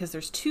onto it. Because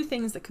there's two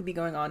things that could be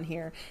going on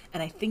here,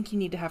 and I think you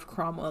need to have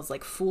Cromwell's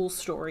full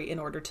story in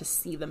order to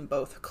see them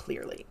both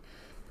clearly.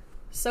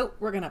 So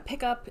we're going to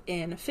pick up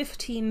in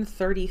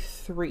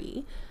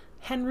 1533.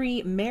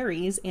 Henry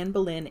marries Anne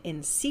Boleyn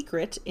in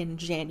secret in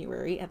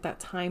January. At that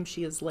time,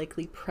 she is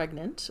likely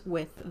pregnant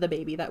with the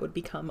baby that would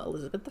become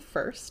Elizabeth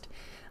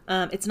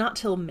I. It's not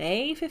till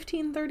May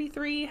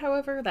 1533,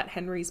 however, that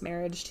Henry's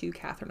marriage to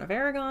Catherine of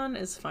Aragon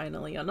is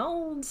finally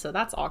annulled, so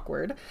that's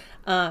awkward.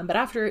 But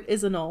after it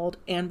is annulled,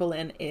 Anne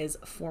Boleyn is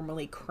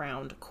formally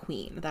crowned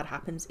queen. That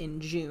happens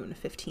in June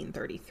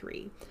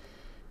 1533.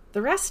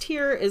 The rest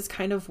here is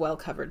kind of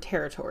well-covered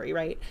territory,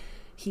 right?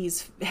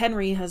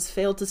 Henry has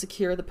failed to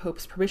secure the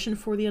Pope's permission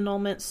for the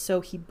annulment,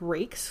 so he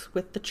breaks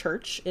with the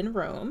Church in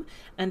Rome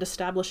and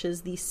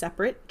establishes the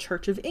separate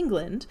Church of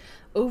England,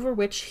 over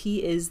which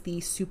he is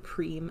the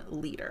supreme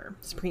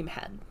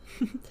head.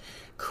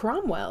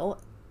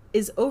 Cromwell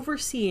is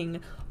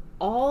overseeing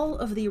all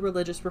of the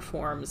religious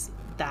reforms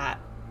that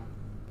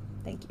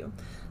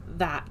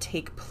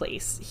take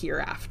place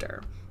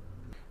hereafter.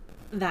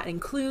 That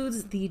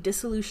includes the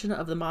dissolution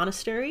of the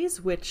monasteries,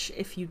 which,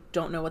 if you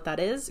don't know what that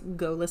is,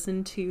 go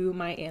listen to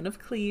my Anne of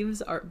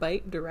Cleves art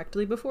bite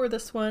directly before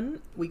this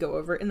one. We go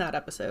over it in that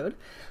episode.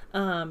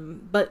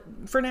 But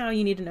for now,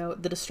 you need to know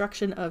the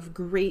destruction of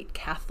great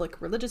Catholic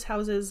religious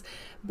houses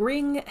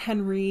bring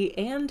Henry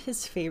and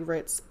his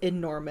favorites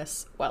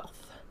enormous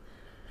wealth.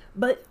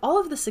 But all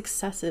of the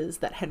successes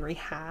that Henry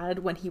had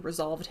when he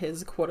resolved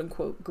his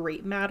quote-unquote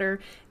great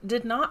matter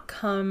did not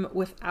come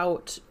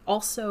without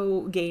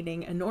also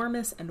gaining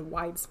enormous and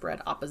widespread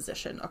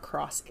opposition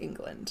across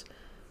England.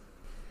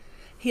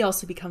 He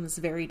also becomes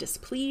very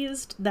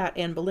displeased that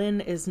Anne Boleyn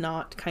is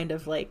not kind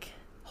of like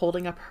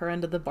holding up her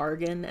end of the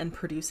bargain and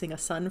producing a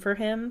son for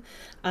him.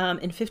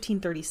 In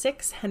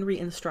 1536, Henry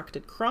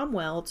instructed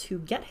Cromwell to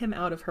get him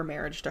out of her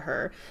marriage to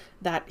her,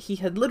 that he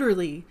had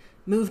literally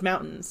moved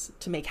mountains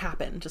to make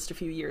happen just a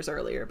few years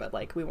earlier, but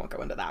like we won't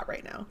go into that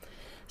right now.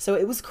 So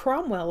it was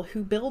Cromwell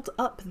who built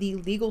up the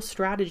legal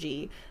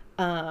strategy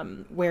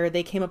where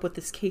they came up with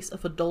this case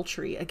of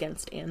adultery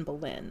against Anne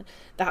Boleyn.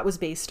 That was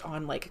based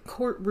on like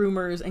court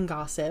rumors and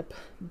gossip,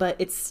 but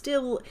it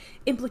still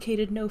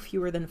implicated no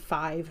fewer than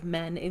 5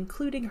 men,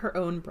 including her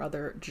own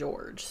brother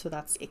George, so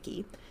that's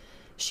icky.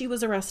 She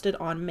was arrested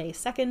on May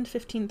 2nd,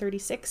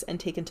 1536, and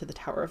taken to the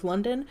Tower of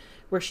London,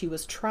 where she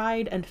was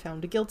tried and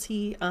found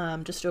guilty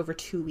just over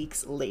 2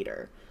 weeks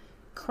later.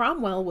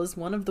 Cromwell was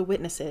one of the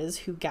witnesses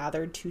who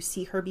gathered to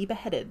see her be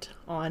beheaded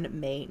on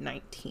May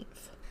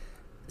 19th.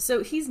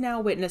 So he's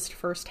now witnessed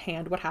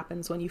firsthand what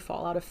happens when you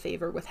fall out of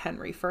favor with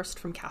Henry, first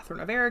from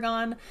Catherine of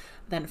Aragon,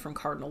 then from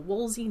Cardinal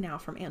Wolsey, now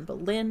from Anne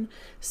Boleyn.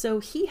 So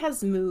he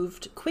has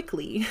moved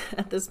quickly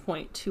at this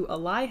point to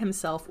ally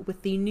himself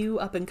with the new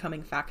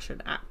up-and-coming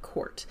faction at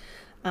court,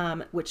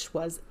 which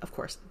was, of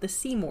course, the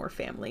Seymour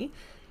family.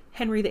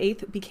 Henry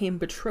VIII became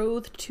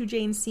betrothed to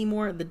Jane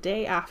Seymour the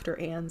day after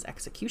Anne's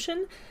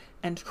execution,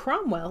 and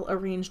Cromwell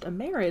arranged a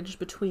marriage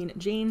between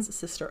Jane's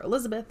sister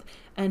Elizabeth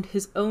and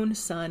his own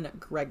son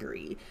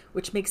Gregory,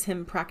 which makes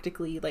him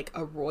practically like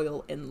a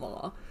royal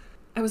in-law.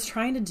 I was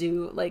trying to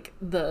do like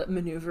the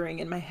maneuvering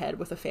in my head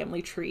with a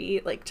family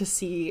tree, like to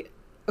see,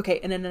 okay,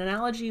 in an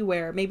analogy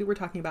where maybe we're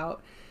talking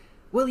about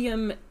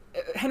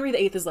Henry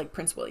VIII is like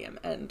Prince William,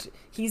 and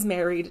he's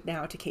married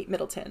now to Kate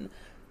Middleton.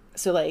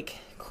 So like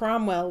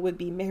Cromwell would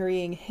be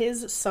marrying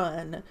his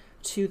son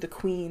to the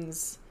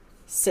Queen's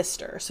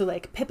sister. So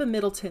like Pippa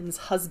Middleton's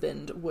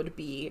husband would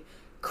be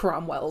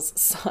Cromwell's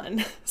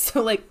son.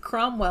 So like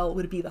Cromwell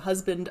would be the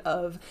husband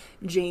of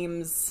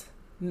James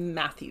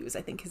Matthews,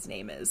 I think his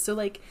name is. So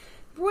like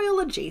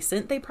royal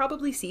adjacent. They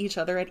probably see each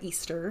other at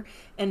Easter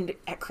and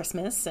at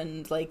Christmas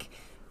and like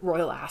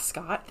Royal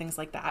Ascot, things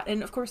like that.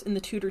 And of course in the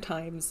Tudor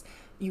times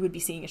you would be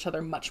seeing each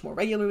other much more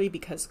regularly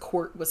because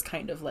court was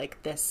kind of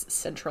like this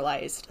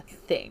centralized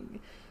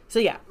thing. So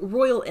yeah,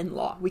 royal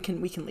in-law. We can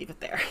leave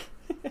it there.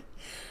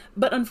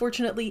 But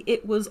unfortunately,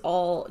 it was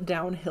all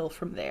downhill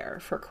from there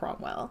for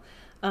Cromwell.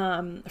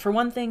 For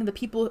one thing, the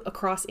people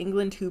across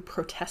England who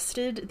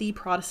protested the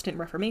Protestant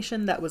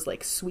Reformation that was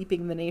like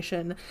sweeping the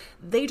nation,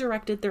 they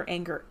directed their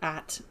anger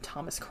at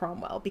Thomas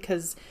Cromwell,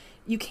 because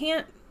you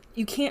can't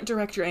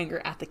direct your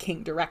anger at the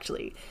king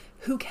directly.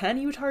 Who can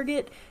you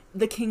target?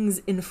 The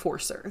king's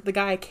enforcer, the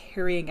guy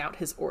carrying out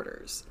his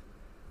orders.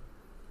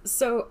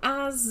 So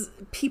as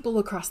people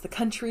across the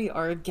country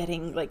are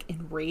getting like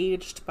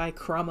enraged by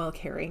Cromwell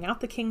carrying out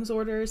the king's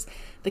orders,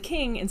 the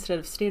king, instead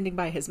of standing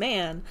by his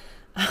man,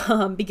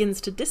 begins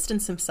to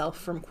distance himself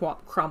from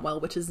Cromwell,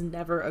 which is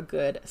never a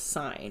good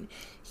sign.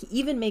 He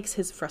even makes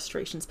his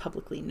frustrations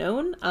publicly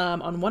known.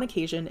 On one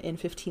occasion in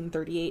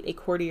 1538, a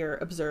courtier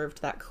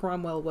observed that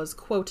Cromwell was,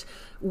 quote,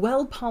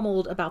 well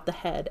pommeled about the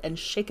head and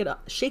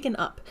shaken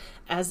up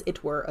as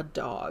it were a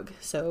dog.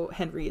 So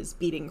Henry is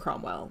beating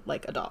Cromwell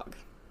like a dog.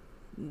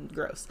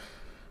 Gross.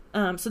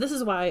 So this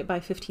is why by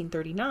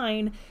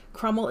 1539,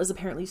 Cromwell is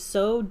apparently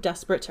so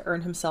desperate to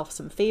earn himself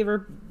some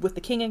favor with the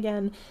king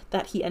again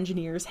that he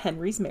engineers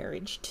Henry's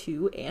marriage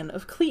to Anne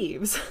of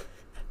Cleves.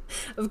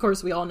 Of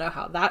course, we all know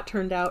how that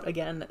turned out.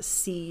 Again,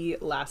 see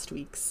last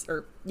week's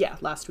Art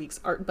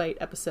Bite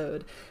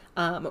episode,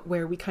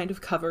 where we kind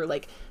of cover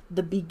like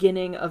the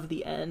beginning of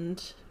the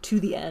end to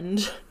the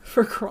end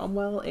for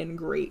Cromwell in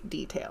great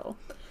detail.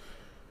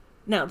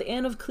 Now, the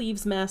Anne of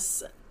Cleves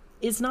mess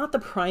is not the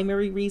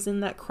primary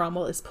reason that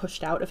Cromwell is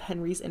pushed out of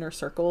Henry's inner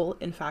circle.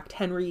 In fact,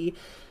 Henry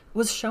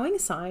was showing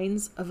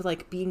signs of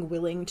like being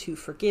willing to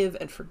forgive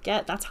and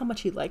forget. That's how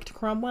much he liked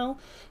Cromwell.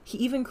 He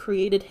even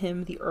created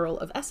him the Earl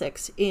of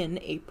Essex in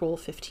April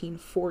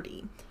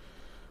 1540.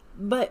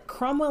 But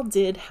Cromwell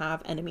did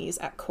have enemies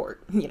at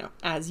court,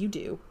 as you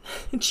do.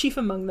 Chief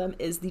among them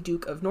is the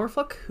Duke of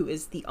Norfolk, who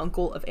is the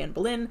uncle of Anne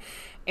Boleyn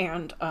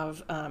and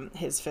of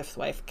his fifth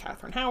wife,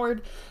 Catherine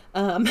Howard.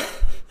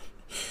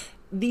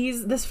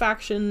 This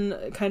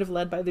faction, kind of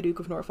led by the Duke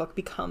of Norfolk,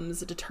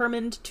 becomes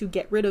determined to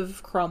get rid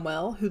of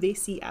Cromwell, who they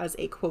see as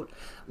a, quote,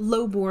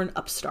 low-born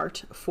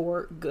upstart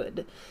for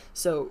good.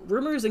 So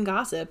rumors and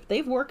gossip,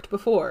 they've worked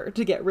before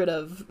to get rid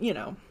of,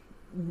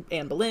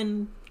 Anne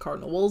Boleyn,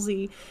 Cardinal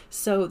Wolsey.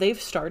 So they've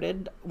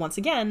started, once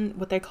again,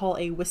 what they call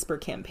a whisper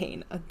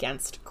campaign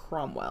against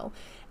Cromwell.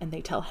 And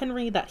they tell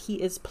Henry that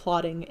he is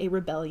plotting a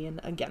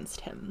rebellion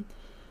against him.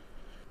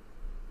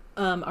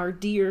 Our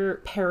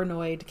dear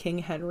paranoid King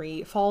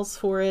Henry falls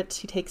for it.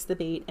 He takes the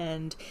bait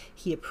and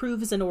he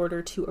approves an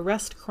order to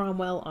arrest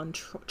Cromwell on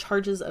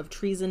charges of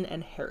treason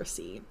and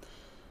heresy.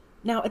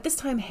 Now, at this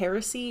time,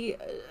 heresy,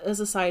 as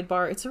a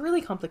sidebar, it's a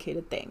really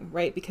complicated thing,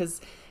 right? Because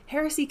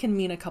heresy can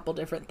mean a couple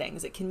different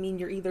things. It can mean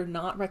you're either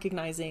not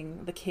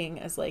recognizing the king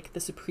as like the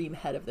supreme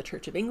head of the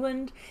Church of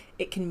England.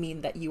 It can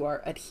mean that you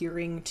are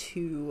adhering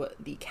to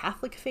the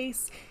Catholic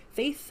faith.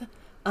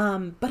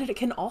 But it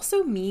can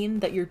also mean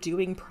that you're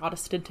doing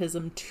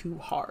Protestantism too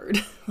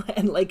hard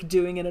and like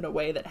doing it in a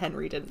way that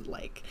Henry didn't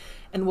like.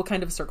 And we'll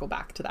kind of circle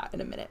back to that in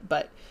a minute.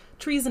 But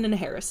treason and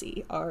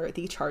heresy are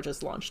the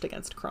charges launched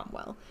against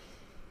Cromwell.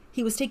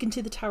 He was taken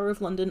to the Tower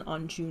of London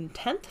on June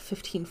 10th,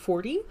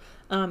 1540.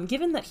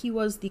 Given that he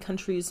was the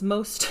country's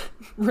most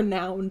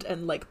renowned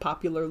and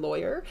popular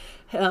lawyer,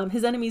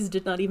 his enemies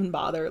did not even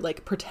bother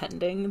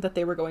pretending that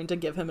they were going to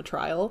give him a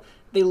trial.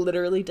 They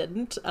literally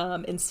didn't.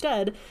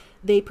 Instead,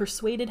 they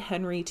persuaded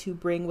Henry to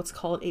bring what's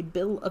called a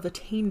Bill of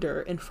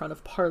Attainder in front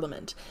of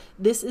Parliament.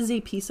 This is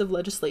a piece of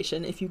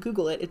legislation. If you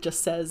Google it, it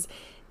just says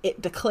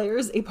it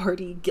declares a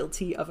party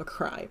guilty of a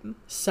crime.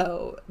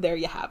 So there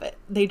you have it.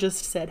 They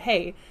just said,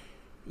 hey,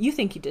 you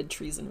think you did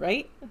treason,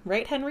 right?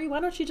 Right, Henry?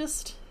 Why don't you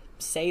just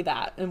say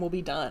that and we'll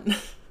be done?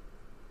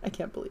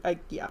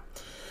 Yeah.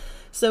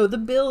 So the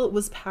bill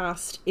was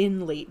passed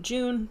in late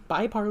June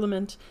by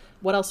Parliament.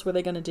 What else were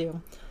they going to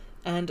do?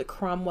 And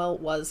Cromwell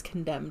was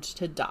condemned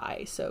to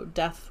die, so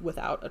death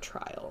without a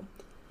trial.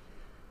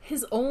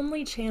 His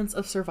only chance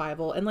of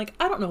survival, and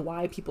I don't know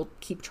why people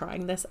keep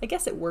trying this. I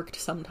guess it worked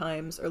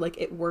sometimes, or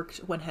it worked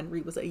when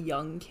Henry was a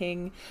young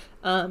king.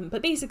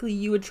 But basically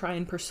you would try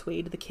and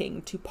persuade the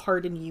king to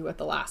pardon you at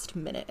the last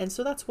minute. And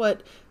so that's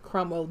what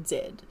Cromwell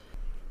did.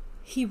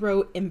 He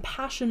wrote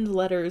impassioned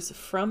letters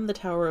from the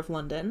Tower of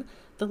London.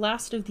 The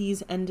last of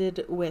these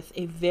ended with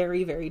a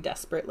very, very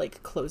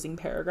desperate closing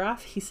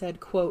paragraph. He said,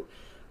 quote,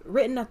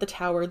 "Written at the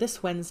Tower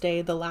this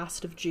Wednesday, the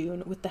last of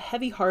June, with the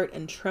heavy heart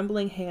and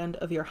trembling hand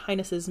of your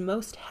highness's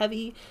most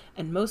heavy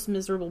and most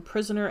miserable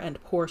prisoner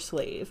and poor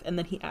slave." And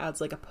then he adds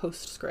a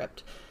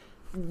postscript.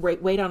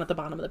 Right way down at the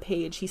bottom of the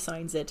page, he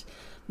signs it,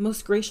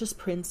 "Most gracious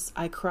prince,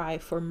 I cry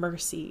for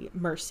mercy,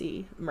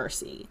 mercy,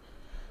 mercy."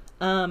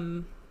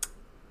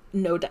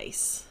 No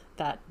dice.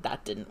 That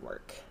didn't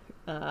work.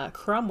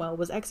 Cromwell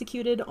was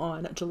executed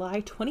on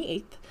July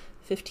 28th,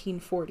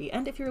 1540.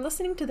 And if you're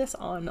listening to this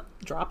on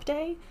drop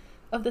day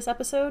of this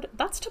episode,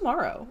 that's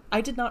tomorrow.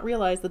 I did not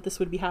realize that this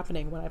would be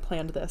happening when I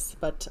planned this,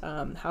 but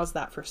how's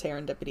that for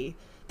serendipity?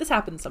 This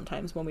happens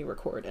sometimes when we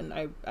record, and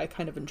I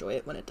kind of enjoy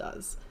it when it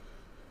does.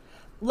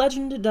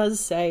 Legend does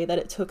say that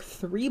it took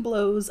 3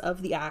 blows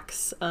of the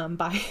axe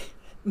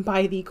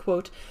by the,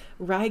 quote,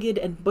 ragged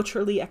and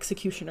butcherly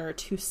executioner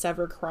to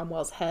sever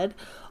Cromwell's head,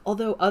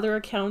 although other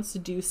accounts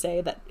do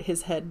say that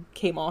his head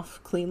came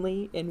off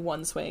cleanly in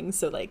one swing,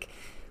 so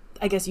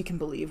I guess you can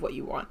believe what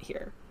you want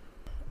here.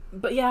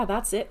 But yeah,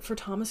 that's it for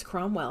Thomas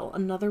Cromwell.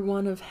 Another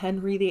one of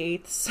Henry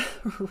VIII's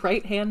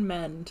right-hand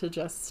men to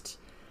just,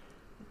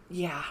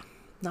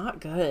 not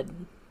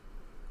good.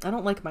 I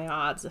don't like my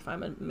odds if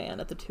I'm a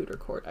man at the Tudor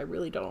court. I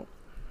really don't.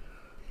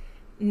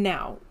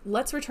 Now,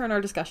 let's return our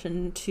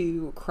discussion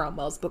to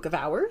Cromwell's Book of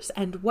Hours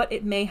and what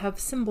it may have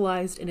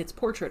symbolized in its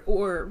portrait,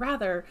 or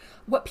rather,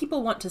 what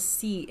people want to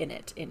see in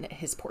it in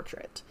his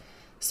portrait.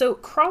 So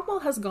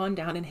Cromwell has gone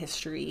down in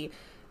history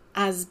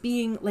as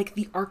being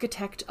the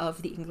architect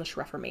of the English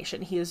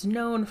Reformation. He is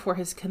known for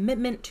his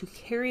commitment to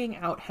carrying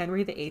out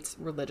Henry VIII's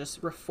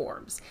religious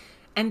reforms.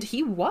 And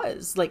he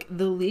was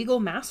the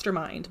legal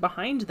mastermind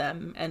behind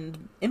them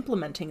and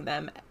implementing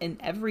them in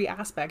every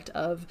aspect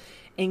of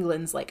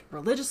England's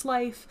religious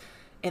life,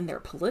 in their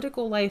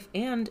political life,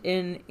 and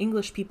in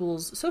English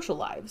people's social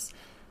lives.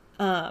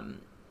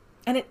 And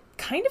it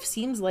kind of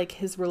seems like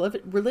his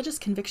religious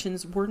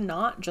convictions were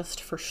not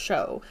just for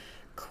show.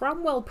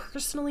 Cromwell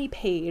personally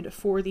paid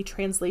for the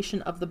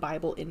translation of the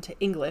Bible into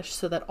English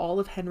so that all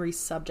of Henry's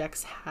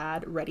subjects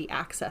had ready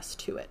access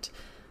to it.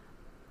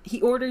 He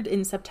ordered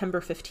in September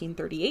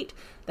 1538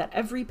 that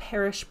every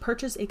parish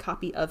purchase a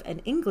copy of an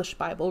English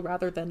Bible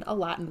rather than a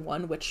Latin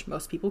one, which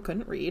most people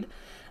couldn't read.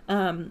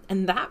 And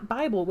that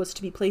Bible was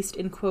to be placed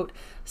in, quote,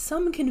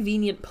 some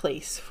convenient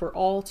place for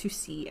all to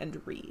see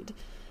and read.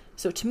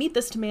 So to meet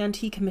this demand,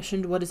 he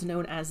commissioned what is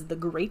known as the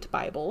Great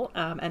Bible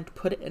and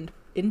put it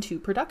into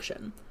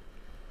production.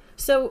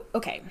 So,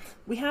 okay,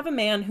 we have a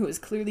man who is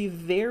clearly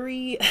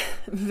very,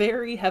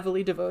 very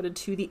heavily devoted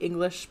to the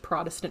English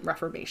Protestant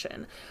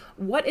Reformation.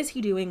 What is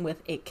he doing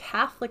with a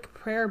Catholic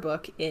prayer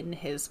book in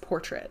his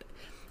portrait?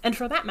 And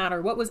for that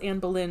matter, what was Anne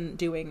Boleyn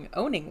doing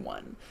owning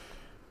one?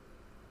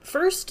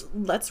 First,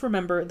 let's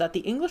remember that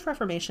the English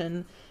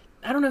Reformation,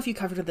 I don't know if you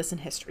covered this in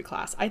history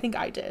class, I think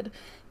I did.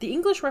 The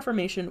English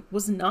Reformation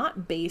was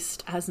not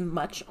based as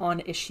much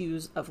on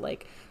issues of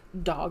like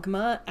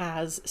dogma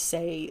as,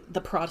 say, the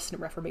Protestant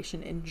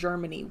Reformation in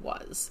Germany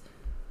was.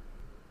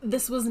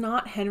 This was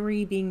not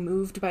Henry being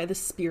moved by the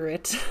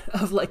spirit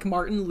of like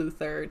Martin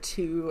Luther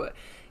to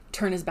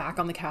turn his back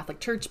on the Catholic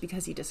Church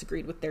because he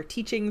disagreed with their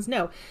teachings.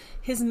 No,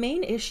 his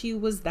main issue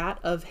was that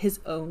of his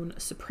own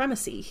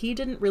supremacy. He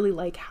didn't really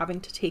like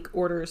having to take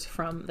orders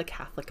from the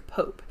Catholic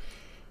Pope.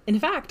 In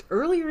fact,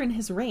 earlier in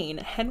his reign,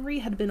 Henry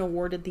had been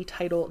awarded the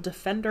title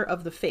Defender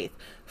of the Faith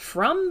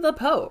from the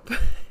Pope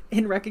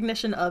in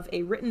recognition of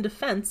a written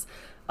defense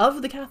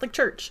of the Catholic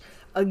Church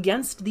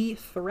against the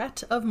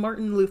threat of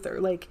Martin Luther.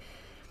 Like,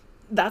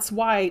 that's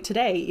why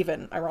today,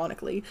 even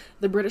ironically,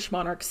 the British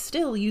monarch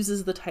still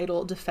uses the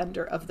title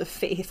Defender of the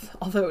Faith,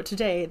 although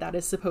today that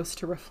is supposed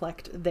to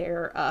reflect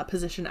their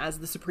position as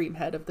the supreme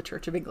head of the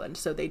Church of England,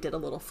 so they did a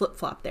little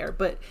flip-flop there.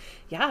 But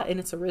yeah, in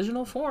its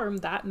original form,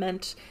 that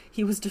meant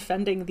he was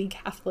defending the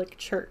Catholic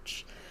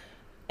Church.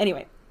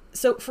 Anyway,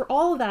 so for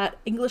all that,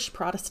 English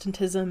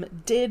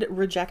Protestantism did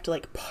reject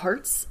like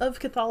parts of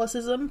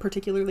Catholicism,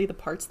 particularly the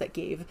parts that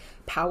gave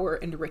power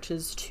and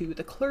riches to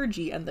the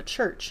clergy and the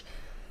church.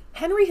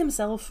 Henry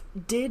himself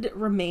did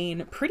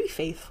remain pretty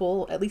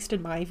faithful, at least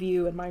in my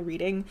view and my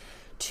reading,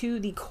 to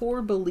the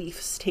core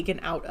beliefs taken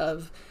out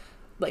of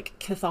like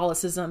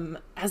Catholicism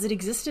as it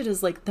existed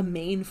as like the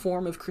main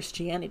form of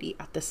Christianity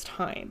at this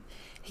time.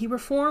 He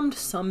reformed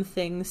some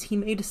things, he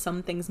made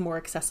some things more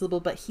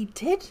accessible, but he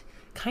did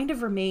kind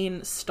of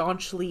remain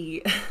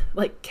staunchly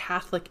like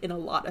Catholic in a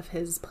lot of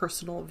his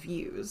personal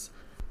views.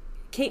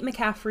 Kate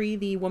McCaffrey,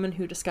 the woman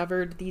who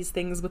discovered these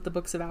things with the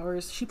Books of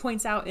Hours, she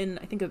points out in,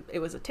 I think it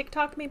was a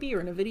TikTok maybe,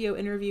 or in a video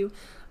interview,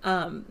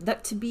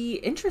 that to be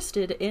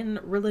interested in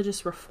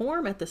religious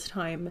reform at this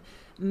time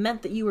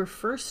meant that you were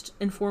first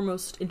and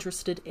foremost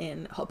interested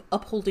in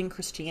upholding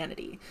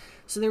Christianity.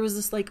 So there was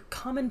this like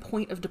common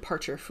point of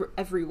departure for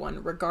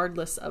everyone,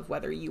 regardless of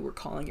whether you were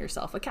calling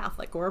yourself a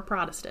Catholic or a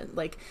Protestant.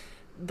 Like,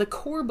 the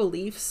core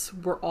beliefs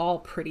were all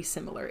pretty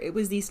similar. It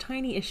was these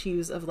tiny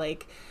issues of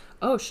like,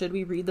 oh, should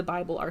we read the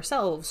Bible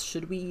ourselves?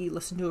 Should we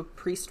listen to a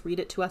priest read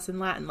it to us in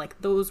Latin? Like,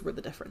 those were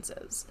the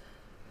differences.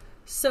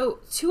 So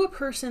to a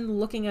person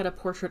looking at a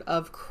portrait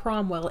of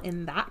Cromwell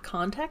in that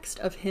context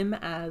of him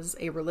as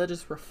a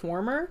religious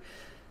reformer,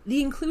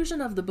 the inclusion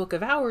of the Book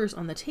of Hours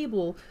on the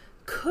table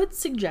could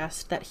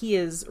suggest that he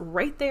is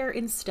right there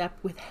in step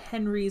with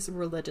Henry's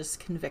religious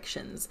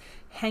convictions,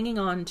 hanging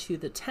on to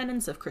the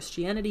tenets of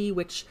Christianity,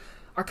 which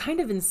are kind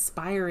of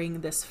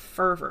inspiring this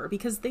fervor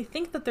because they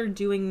think that they're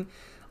doing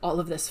all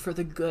of this for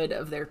the good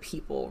of their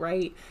people,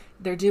 right?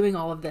 They're doing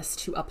all of this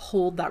to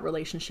uphold that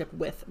relationship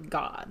with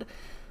God.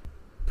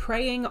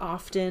 Praying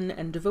often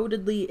and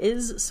devotedly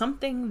is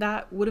something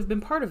that would have been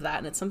part of that,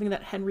 and it's something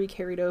that Henry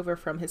carried over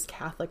from his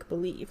Catholic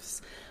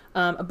beliefs.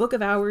 A Book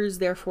of Hours,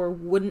 therefore,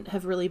 wouldn't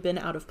have really been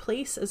out of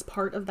place as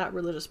part of that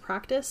religious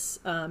practice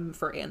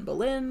for Anne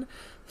Boleyn,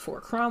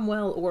 for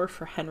Cromwell, or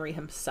for Henry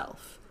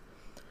himself.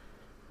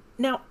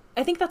 Now,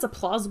 I think that's a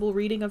plausible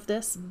reading of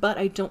this, but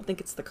I don't think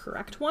it's the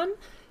correct one,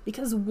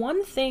 because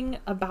one thing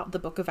about the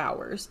Book of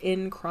Hours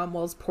in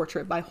Cromwell's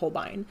portrait by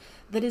Holbein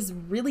that is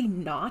really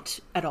not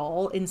at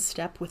all in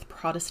step with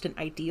Protestant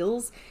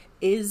ideals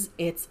is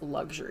its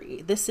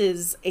luxury. This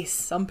is a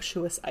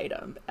sumptuous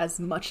item as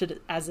much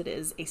as it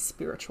is a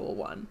spiritual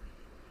one.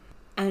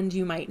 And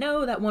you might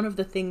know that one of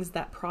the things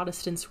that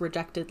Protestants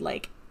rejected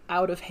like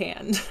out of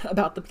hand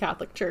about the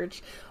Catholic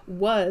Church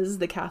was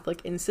the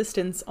Catholic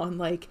insistence on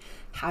like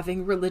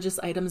having religious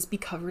items be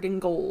covered in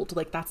gold.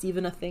 Like, that's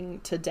even a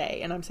thing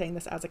today, and I'm saying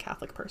this as a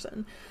Catholic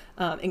person.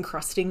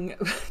 Encrusting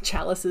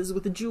chalices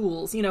with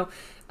jewels,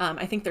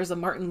 I think there's a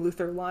Martin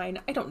Luther line.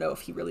 I don't know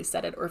if he really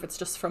said it or if it's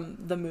just from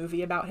the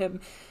movie about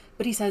him,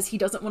 but he says he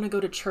doesn't want to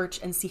go to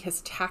church and see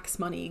his tax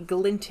money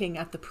glinting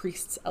at the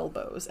priest's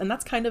elbows, and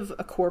that's kind of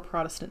a core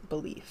Protestant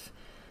belief.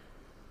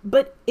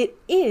 But it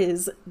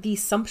is the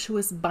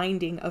sumptuous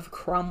binding of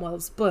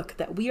Cromwell's book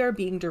that we are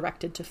being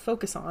directed to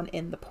focus on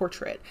in the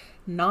portrait,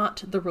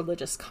 not the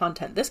religious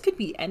content. This could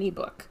be any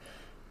book.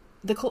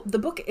 The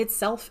book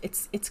itself,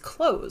 it's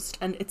closed,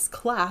 and its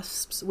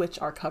clasps, which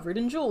are covered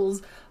in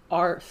jewels,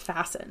 are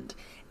fastened.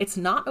 It's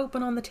not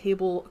open on the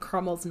table.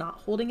 Cromwell's not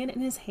holding it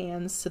in his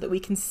hands so that we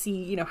can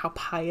see, how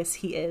pious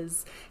he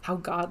is, how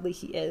godly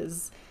he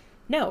is.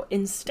 No,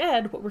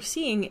 instead, what we're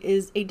seeing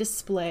is a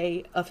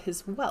display of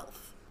his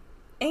wealth.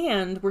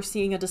 And we're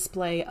seeing a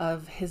display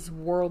of his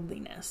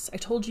worldliness. I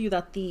told you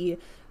that the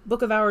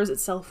Book of Hours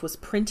itself was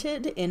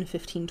printed in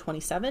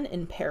 1527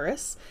 in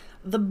Paris.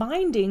 The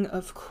binding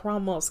of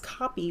Cromwell's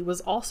copy was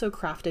also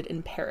crafted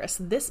in Paris.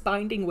 This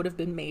binding would have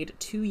been made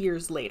 2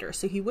 years later,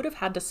 so he would have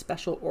had to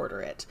special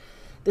order it.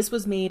 This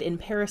was made in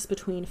Paris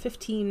between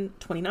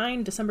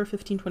December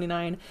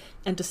 1529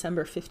 and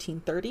December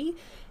 1530,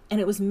 and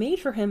it was made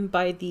for him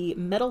by the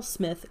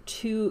metalsmith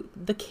to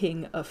the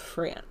King of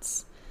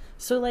France.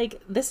 So,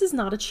 like, this is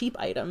not a cheap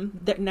item.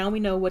 That now we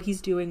know what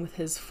he's doing with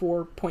his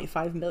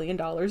 $4.5 million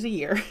a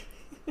year.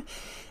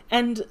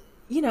 And,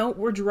 you know,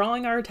 we're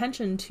drawing our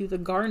attention to the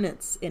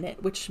garnets in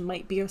it, which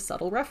might be a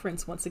subtle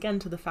reference, once again,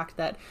 to the fact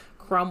that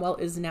Cromwell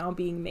is now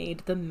being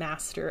made the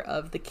master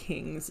of the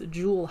king's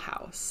jewel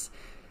house.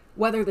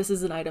 Whether this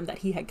is an item that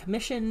he had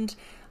commissioned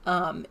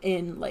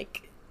in,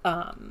 like,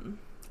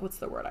 what's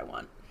the word I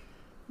want?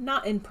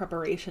 Not in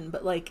preparation,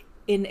 but, like,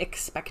 in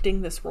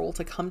expecting this role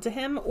to come to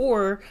him,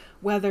 or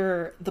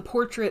whether the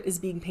portrait is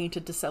being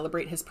painted to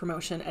celebrate his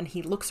promotion and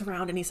he looks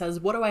around and he says,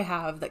 what do I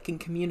have that can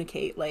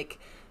communicate, like,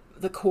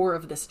 the core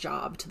of this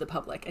job to the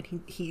public?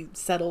 And he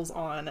settles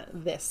on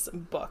this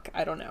book.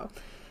 I don't know.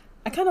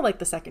 I kind of like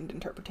the second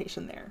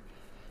interpretation there.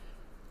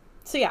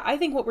 So yeah, I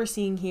think what we're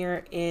seeing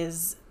here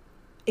is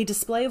a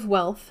display of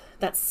wealth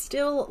that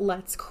still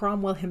lets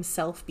Cromwell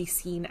himself be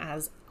seen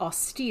as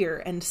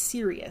austere and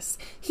serious.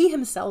 He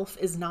himself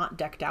is not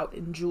decked out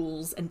in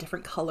jewels and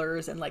different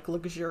colors and like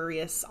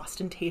luxurious,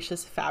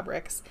 ostentatious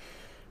fabrics,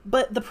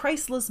 but the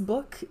priceless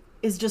book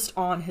is just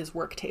on his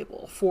work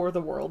table for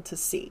the world to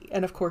see.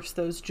 And of course,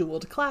 those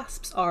jeweled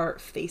clasps are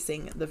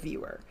facing the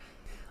viewer.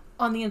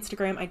 On the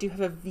Instagram, I do have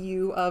a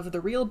view of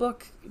the real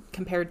book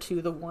compared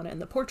to the one in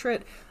the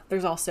portrait.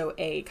 There's also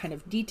a kind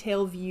of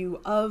detail view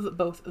of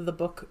both the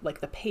book, like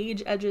the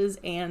page edges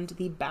and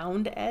the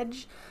bound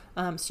edge.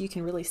 So you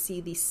can really see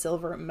the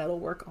silver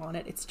metalwork on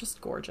it. It's just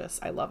gorgeous.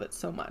 I love it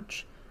so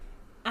much.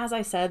 As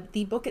I said,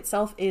 the book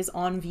itself is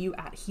on view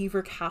at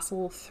Hever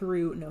Castle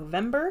through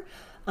November.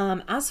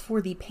 As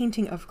for the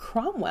painting of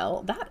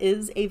Cromwell, that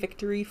is a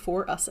victory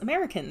for us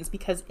Americans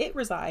because it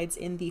resides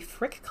in the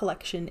Frick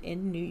collection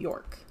in New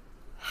York.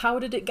 How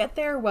did it get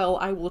there? Well,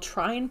 I will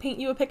try and paint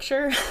you a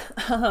picture.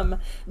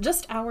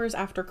 Just hours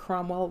after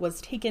Cromwell was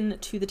taken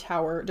to the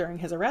Tower during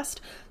his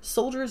arrest,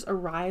 soldiers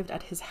arrived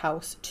at his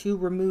house to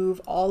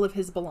remove all of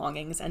his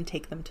belongings and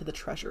take them to the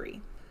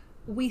treasury.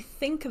 We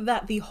think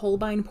that the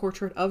Holbein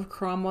portrait of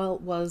Cromwell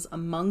was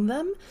among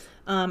them,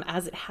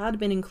 as it had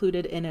been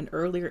included in an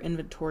earlier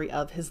inventory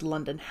of his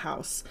London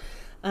house.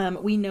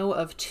 We know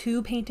of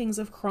 2 paintings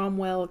of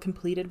Cromwell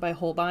completed by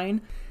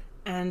Holbein,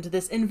 and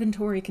this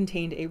inventory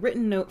contained a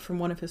written note from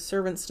one of his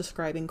servants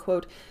describing,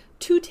 quote,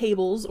 2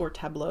 tables, or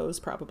tableaus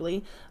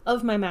probably,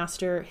 of my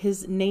master,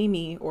 his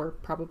namey, or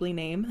probably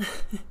name,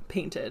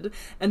 painted,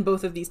 and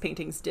both of these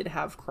paintings did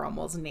have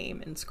Cromwell's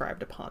name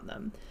inscribed upon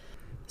them.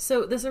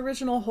 So this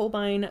original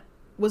Holbein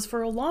was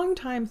for a long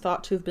time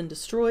thought to have been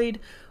destroyed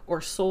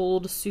or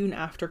sold soon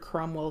after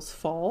Cromwell's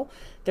fall.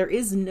 There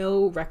is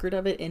no record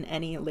of it in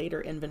any later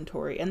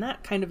inventory, and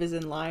that kind of is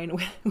in line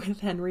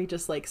with Henry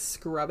just like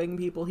scrubbing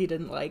people he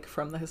didn't like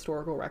from the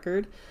historical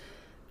record.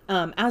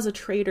 As a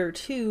traitor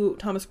too,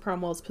 Thomas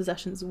Cromwell's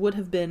possessions would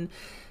have been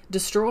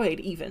destroyed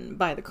even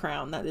by the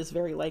crown. That is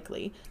very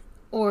likely.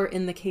 Or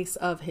in the case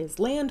of his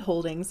land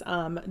holdings,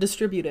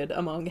 distributed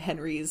among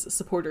Henry's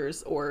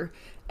supporters or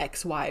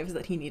ex-wives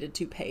that he needed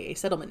to pay a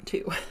settlement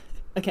to.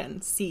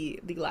 Again, see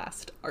the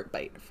last art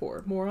bite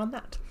for more on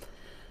that.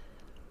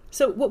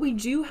 So what we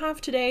do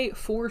have today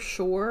for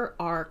sure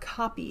are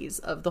copies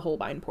of the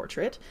Holbein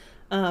portrait,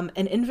 an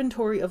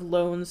inventory of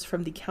loans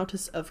from the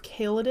Countess of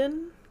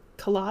Caledon,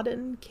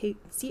 Caledon.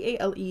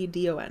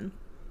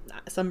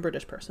 Some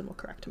British person will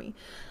correct me.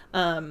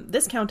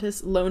 This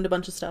countess loaned a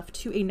bunch of stuff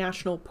to a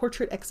national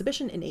portrait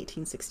exhibition in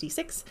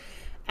 1866,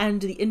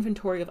 and the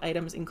inventory of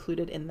items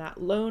included in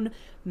that loan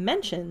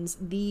mentions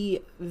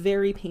the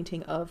very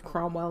painting of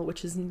Cromwell,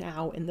 which is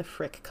now in the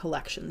Frick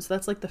collection. So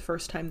that's like the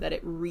first time that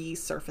it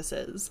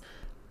resurfaces.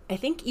 I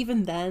think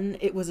even then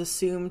it was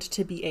assumed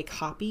to be a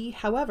copy.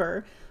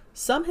 However,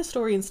 some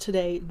historians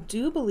today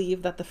do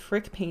believe that the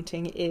Frick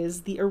painting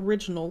is the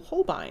original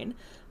Holbein,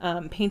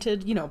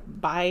 painted,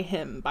 by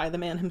him, by the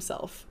man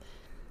himself.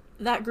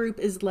 That group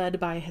is led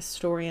by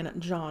historian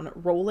John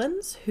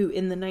Rowlands, who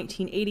in the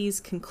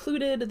 1980s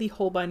concluded the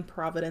Holbein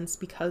Providence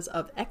because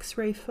of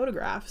X-ray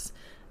photographs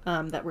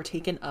that were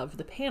taken of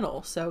the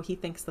panel. So he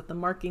thinks that the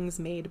markings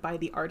made by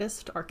the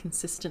artist are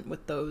consistent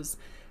with those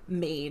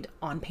made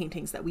on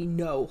paintings that we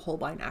know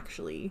Holbein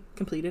actually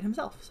completed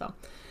himself. So,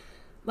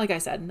 like I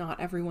said, not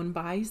everyone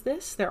buys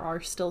this. There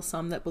are still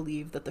some that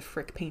believe that the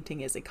Frick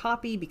painting is a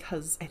copy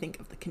because I think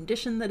of the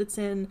condition that it's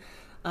in.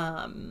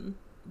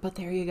 But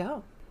there you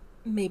go.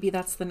 Maybe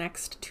that's the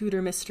next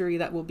Tudor mystery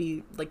that will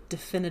be like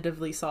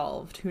definitively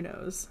solved. Who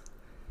knows?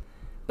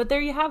 But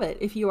there you have it.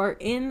 If you are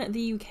in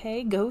the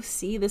UK, go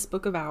see this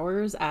book of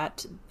hours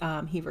at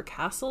Hever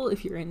Castle.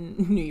 If you're in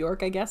New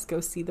York, I guess, go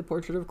see the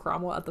portrait of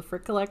Cromwell at the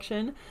Frick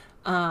collection.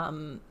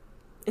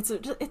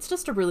 It's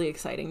just a really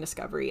exciting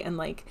discovery and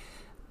like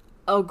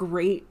a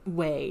great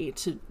way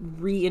to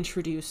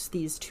reintroduce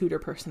these Tudor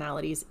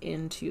personalities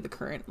into the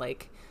current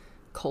like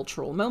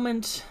cultural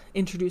moment,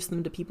 introduce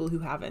them to people who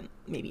haven't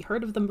maybe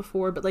heard of them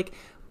before. But like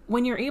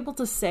when you're able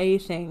to say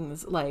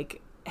things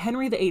like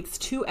Henry VIII's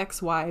 2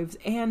 ex-wives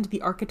and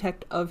the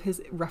architect of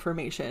his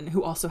Reformation,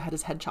 who also had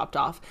his head chopped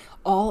off,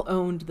 all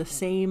owned the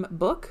same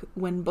book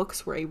when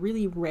books were a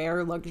really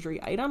rare luxury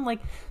item.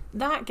 Like,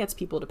 that gets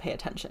people to pay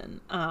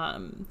attention.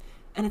 And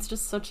it's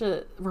just such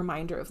a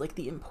reminder of like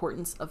the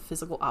importance of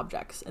physical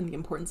objects and the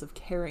importance of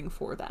caring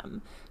for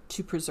them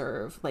to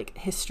preserve like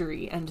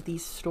history and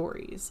these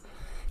stories.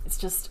 It's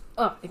just,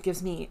 it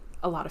gives me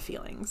a lot of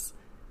feelings.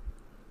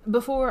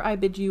 Before I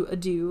bid you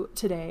adieu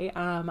today,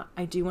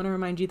 I do want to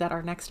remind you that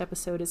our next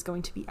episode is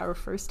going to be our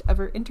first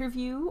ever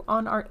interview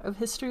on Art of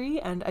History,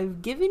 and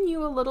I've given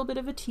you a little bit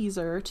of a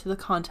teaser to the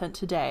content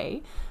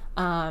today.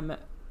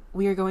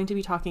 We are going to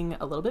be talking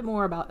a little bit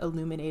more about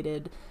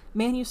illuminated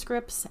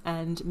manuscripts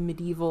and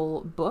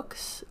medieval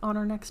books on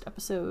our next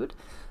episode,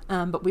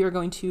 but we are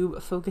going to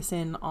focus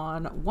in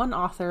on one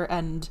author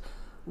and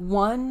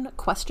one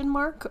question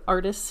mark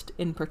artist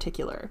in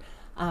particular.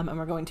 And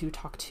we're going to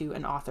talk to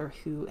an author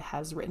who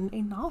has written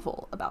a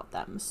novel about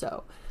them.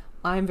 So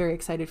I'm very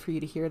excited for you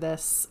to hear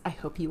this. I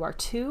hope you are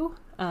too.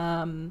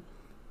 And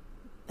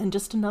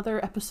just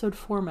another episode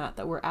format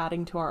that we're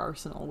adding to our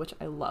arsenal, which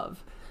I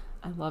love.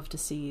 I love to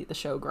see the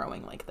show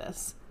growing like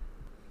this.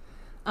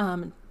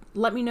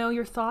 Let me know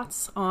your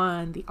thoughts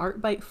on the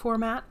Art Bite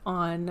format,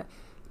 on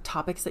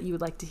topics that you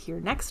would like to hear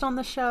next on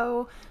the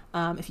show.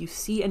 If you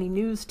see any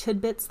news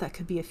tidbits that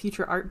could be a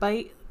future Art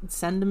Bite,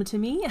 send them to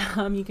me.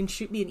 You can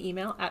shoot me an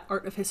email at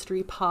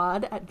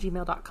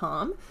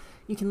artofhistorypod@gmail.com.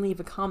 You can leave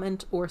a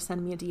comment or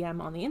send me a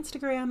DM on the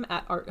Instagram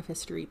at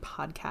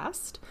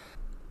artofhistorypodcast.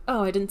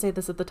 Oh, I didn't say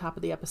this at the top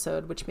of the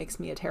episode, which makes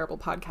me a terrible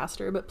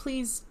podcaster, but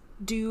please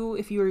do,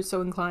 if you are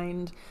so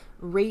inclined,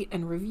 rate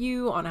and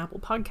review on Apple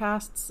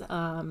Podcasts.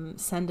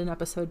 Send an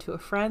episode to a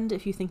friend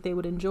if you think they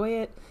would enjoy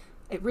it.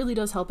 It really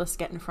does help us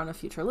get in front of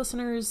future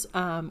listeners,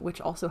 which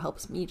also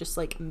helps me just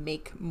like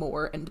make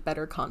more and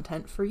better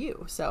content for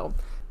you. So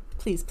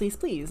please, please,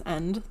 please,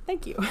 and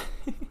thank you.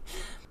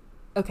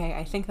 Okay,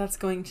 I think that's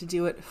going to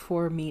do it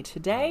for me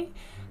today.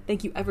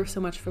 Thank you ever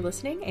so much for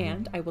listening,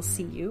 and I will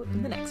see you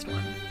in the next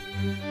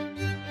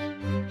one.